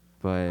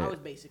 whatever. But I was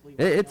basically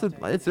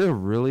it's a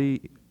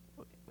really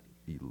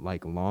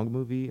like long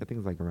movie. I think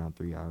it's like around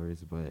 3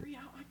 hours, but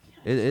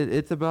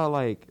it's about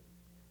like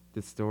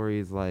the story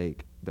is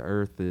like the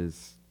Earth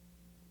is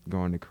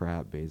going to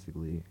crap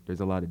basically. There's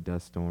a lot of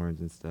dust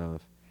storms and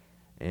stuff,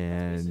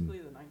 and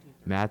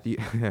Matthew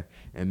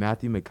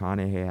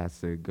McConaughey has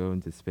to go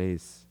into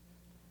space,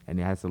 and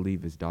he has to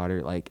leave his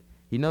daughter. Like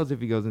he knows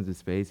if he goes into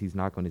space, he's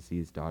not going to see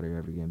his daughter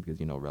ever again because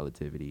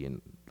relativity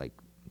and like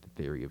the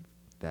theory of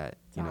that,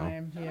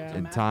 time,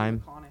 and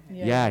time.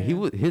 He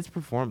was his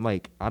perform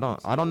like I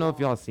don't know if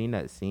y'all seen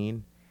that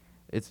scene.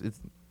 It's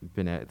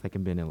been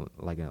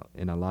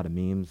in a lot of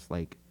memes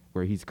like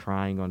where he's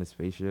crying on a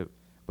spaceship,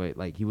 but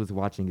like he was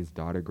watching his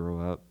daughter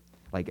grow up.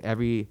 Like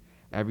every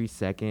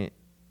second,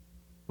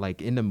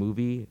 like in the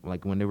movie,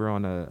 like when they were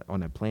on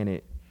a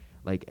planet,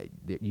 like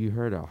you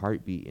heard a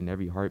heartbeat, and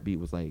every heartbeat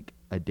was like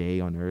a day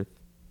on Earth.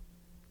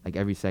 Like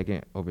every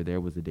second over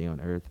there was a day on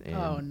Earth. And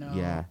oh no.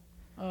 Yeah.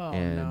 Oh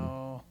and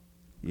no.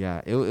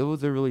 Yeah, it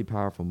was a really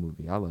powerful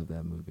movie. I love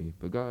that movie.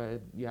 But go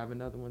ahead. You have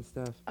another one,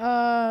 Steph?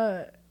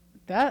 I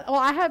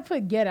had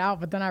put Get Out,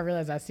 but then I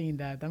realized I seen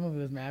that. That movie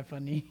was mad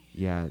funny.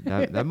 Yeah,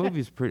 that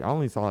movie's pretty. I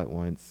only saw it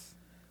once,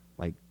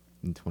 like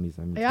in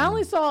 2017. Yeah, I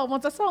only saw it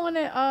once. I saw when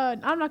it.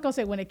 I'm not gonna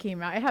say when it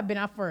came out. It had been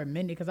out for a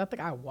minute because I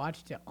think I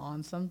watched it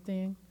on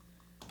something.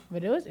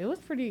 But it was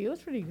pretty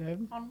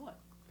good. On what?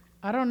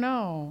 I don't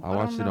know. I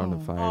watched it on the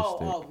Fire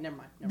Stick. Oh, never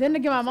mind. Then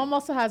again, my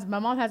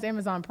mom has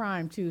Amazon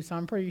Prime too, so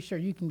I'm pretty sure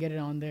you can get it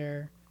on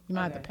there. You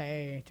might have to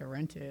pay to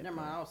rent it. Never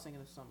mind. I was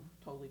thinking of something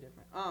totally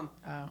different.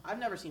 I've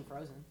never seen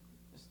Frozen.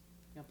 Just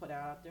gonna put it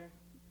out there.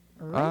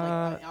 Really?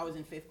 I was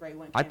in 5th grade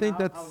when it I came think out.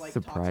 that's I was like,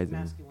 surprising.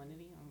 Toxic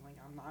masculinity. I'm like,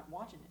 I'm not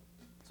watching it.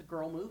 It's a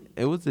girl movie.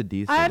 It was a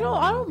decent. I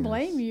don't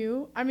blame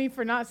you. I mean,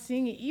 for not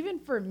seeing it. Even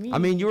for me. I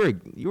mean,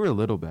 you were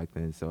little back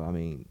then, so I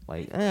mean,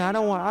 like, I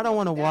don't want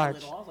to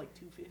watch. I was like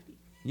 250.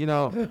 You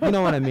know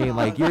what I mean?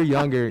 Like you're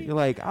younger. You're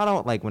like, I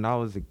don't like when I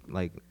was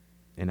like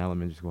in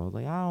elementary school. I was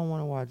like, I don't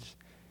want to watch.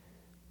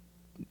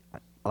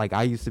 Like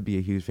I used to be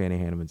a huge fan of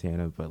Hannah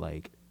Montana, but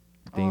like,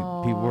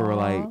 people were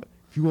like,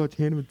 if you watch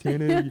Hannah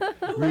Montana,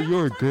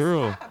 you're a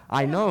girl.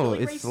 I know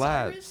it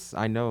slaps.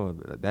 I know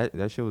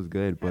that show was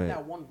good, but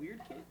that one weird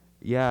kid.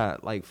 Yeah,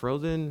 like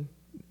Frozen,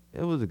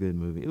 it was a good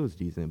movie. It was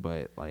decent,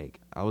 but like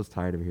I was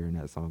tired of hearing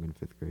that song in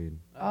 5th grade.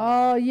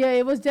 Oh yeah,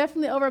 it was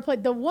definitely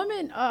overplayed. The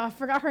woman, I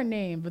forgot her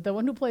name, but the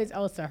one who plays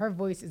Elsa, her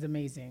voice is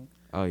amazing.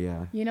 Oh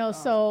yeah.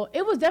 So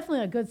it was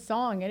definitely a good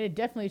song, and it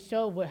definitely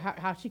showed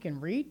how she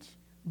can reach.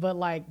 But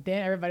like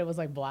then everybody was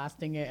like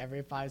blasting it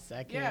every 5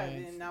 seconds. Yeah,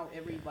 and now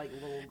every like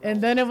little.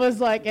 And then it was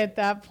like at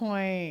that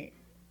point,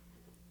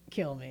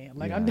 kill me.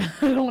 Like I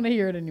don't want to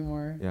hear it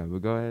anymore. Yeah,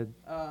 but go ahead.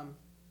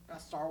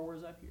 Got Star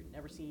Wars up here.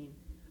 Never seen.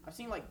 I've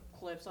seen like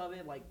clips of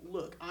it. Like,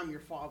 look, I'm your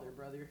father,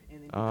 brother, and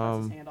then he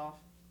cuts his hand off.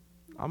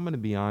 I'm gonna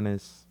be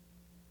honest.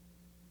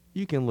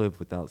 you can live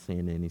without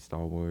seeing any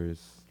Star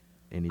Wars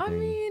anything. I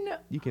mean,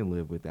 you can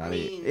live without I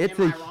mean, it.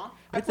 am I wrong?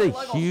 I play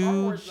Lego Star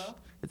Wars, though.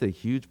 It's a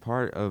huge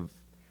part of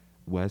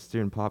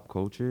Western pop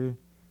culture,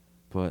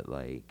 but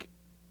like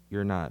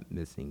you're not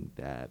missing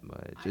that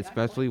much,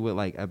 especially with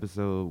like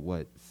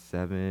episode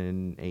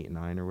 7, 8,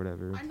 9 or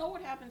whatever. I know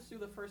what happens through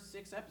the first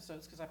 6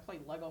 episodes because I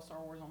played Lego Star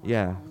Wars on my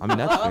Yeah, phone. I mean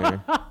that's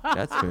fair.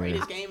 That's fair.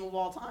 Greatest game of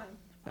all time.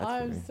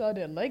 I'm so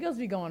dead. Legos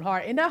be going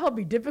hard, and that'll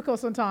be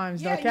difficult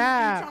sometimes. Yeah, No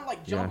cap. you're trying to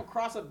like jump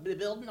across a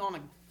building on a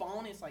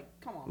phone. It's like,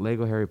 come on.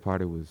 Lego Harry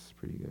Potter was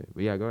pretty good,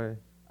 but yeah, go ahead.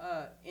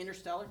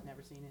 Interstellar,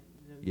 never seen it.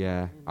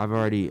 Yeah, I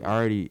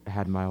already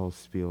had my whole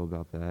spiel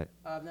about that.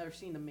 I've never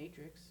seen The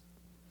Matrix.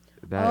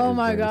 That oh is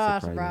my very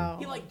gosh, surprising. bro!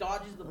 He like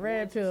dodges the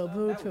red pill,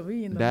 blue pill.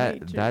 We in the that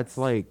Matrix. that's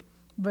like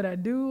But I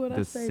do what I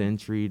the say.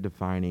 century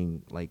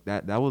defining, like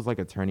that was like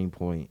a turning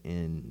point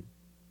in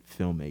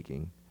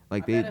filmmaking.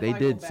 Like they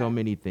did so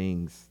many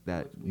things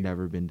that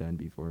never been done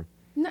before.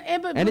 No,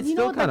 but and it you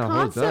still know what? The kind of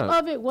holds concept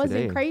up of it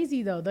wasn't today.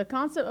 crazy though. The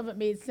concept of it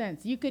made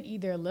sense. You could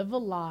either live a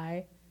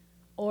lie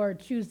or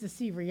choose to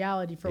see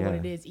reality for what Yeah.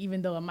 it is,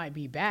 even though it might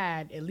be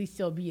bad, at least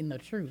still be in the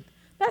truth.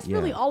 That's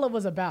really all it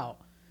was about.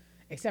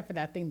 Except for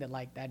that thing that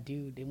like that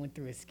dude, they went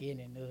through his skin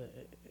and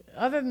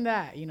other than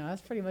that, you know,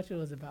 that's pretty much what it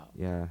was about.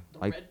 Yeah. The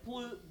Like red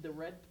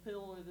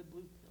pill or the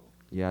blue pill?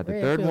 yeah, the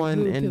Red third pill, one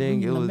blue pill, ending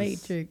we it in the was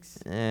Matrix.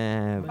 but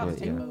About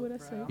yeah. to what I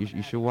say.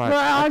 You should watch. Bro,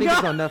 I think I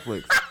it's on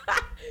Netflix.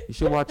 You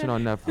should watch it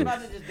on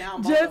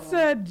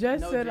Netflix.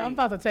 Just said, I'm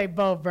about to take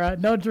both, bro.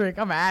 No drink.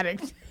 I'm an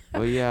addict.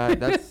 Well, yeah,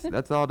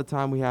 that's all the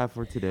time we have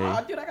for today.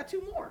 Dude, I got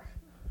 2 more.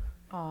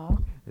 Aw.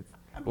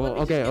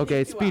 Well,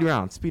 okay. Speed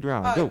round.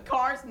 Go.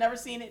 Cars, never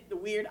seen it. The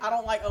weird. I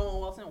don't like Owen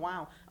Wilson.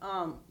 Wow.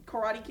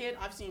 Karate Kid.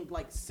 I've seen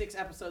like 6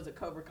 episodes of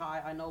Cobra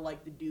Kai. I know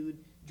like the dude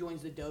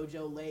joins the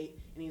dojo late,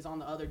 and he's on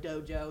the other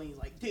dojo, and he's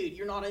like, "Dude,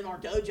 you're not in our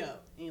dojo." And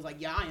he's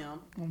like, "Yeah, I am."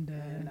 I'm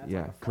dead.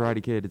 Yeah,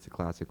 Karate Kid. It's a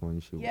classic one.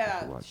 You should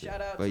watch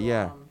shout it. out But to,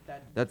 yeah,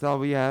 that's all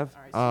we have.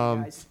 All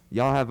right, see you guys.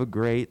 Y'all have a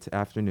great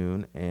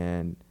afternoon,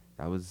 and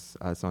that was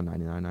us on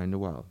 99.9 The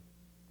Wild.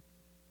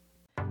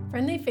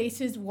 Friendly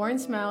faces, warm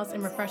smiles,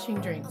 and refreshing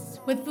drinks.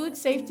 With food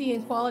safety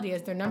and quality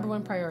as their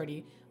 #1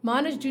 priority,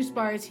 Mana's Juice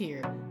Bar is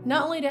here,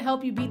 not only to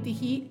help you beat the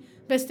heat,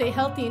 but stay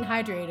healthy and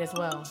hydrated as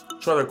well.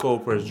 Try their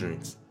cold pressed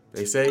drinks.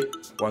 They say,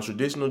 while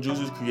traditional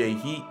juices create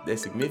heat that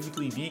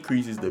significantly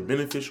decreases the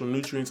beneficial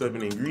nutrients of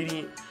an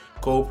ingredient,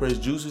 cold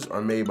pressed juices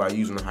are made by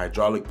using a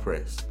hydraulic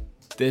press.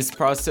 This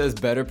process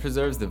better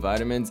preserves the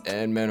vitamins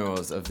and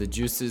minerals of the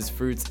juices,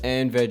 fruits,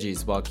 and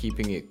veggies while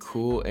keeping it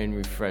cool and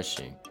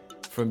refreshing.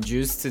 From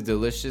juice to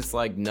delicious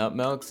like nut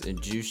milks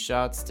and juice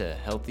shots to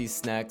healthy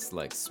snacks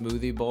like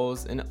smoothie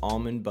bowls and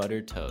almond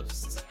butter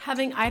toasts.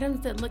 Having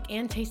items that look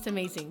and taste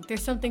amazing,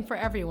 there's something for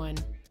everyone.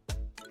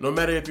 No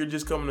matter if you're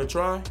just coming to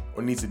try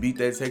or need to beat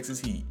that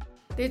Texas heat.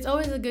 There's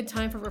always a good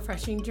time for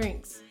refreshing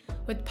drinks.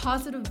 With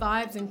positive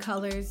vibes and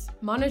colors,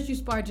 Mana's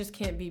Juice Bar just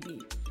can't be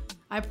beat.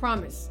 I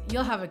promise,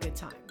 you'll have a good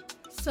time.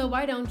 So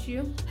why don't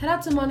you? Head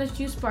out to Mana's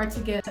Juice Bar to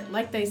get,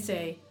 like they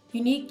say,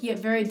 unique yet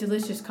very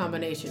delicious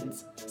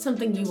combinations.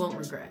 Something you won't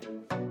regret.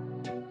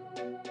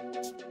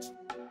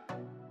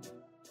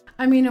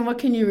 I mean, and what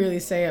can you really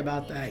say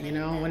about that, you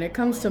know? When it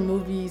comes to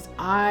movies,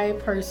 I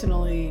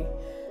personally,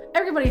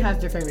 everybody has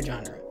their favorite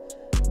genre.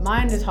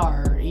 Mine is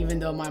horror, even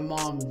though my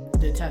mom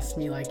detests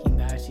me liking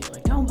that. She's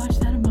like, don't watch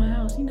that in my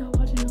house, you know,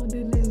 watch it.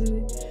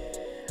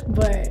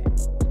 But,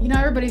 you know,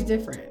 everybody's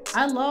different.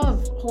 I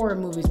love horror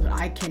movies, but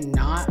I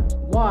cannot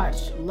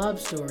watch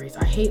love stories.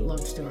 I hate love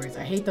stories.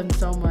 I hate them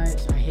so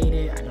much. I hate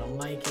it. I don't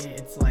like it.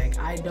 It's like,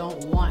 I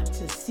don't want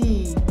to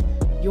see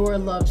your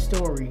love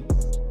story.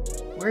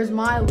 Where's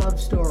my love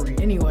story?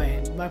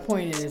 Anyway, my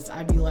point is,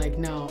 I'd be like,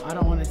 no, I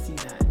don't want to see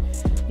that.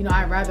 You know,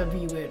 I'd rather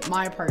be with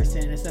my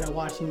person instead of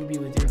watching you be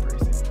with your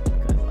person.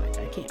 Because, like,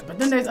 I can't. But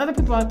then there's other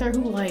people out there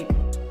who, like,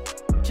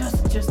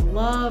 just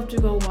love to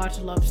go watch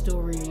love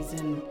stories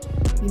and,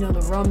 you know,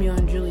 the Romeo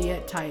and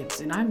Juliet types.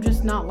 And I'm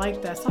just not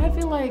like that. So I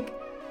feel like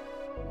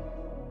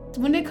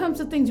when it comes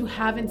to things you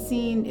haven't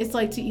seen, it's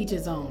like to each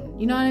his own.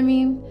 You know what I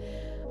mean?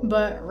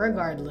 But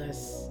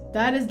regardless,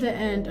 that is the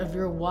end of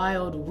your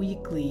Wild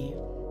Weekly.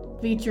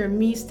 Featuring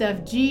me,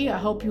 Stef G. I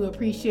hope you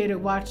appreciated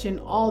watching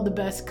all the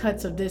best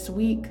cuts of this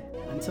week.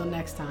 Until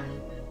next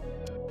time.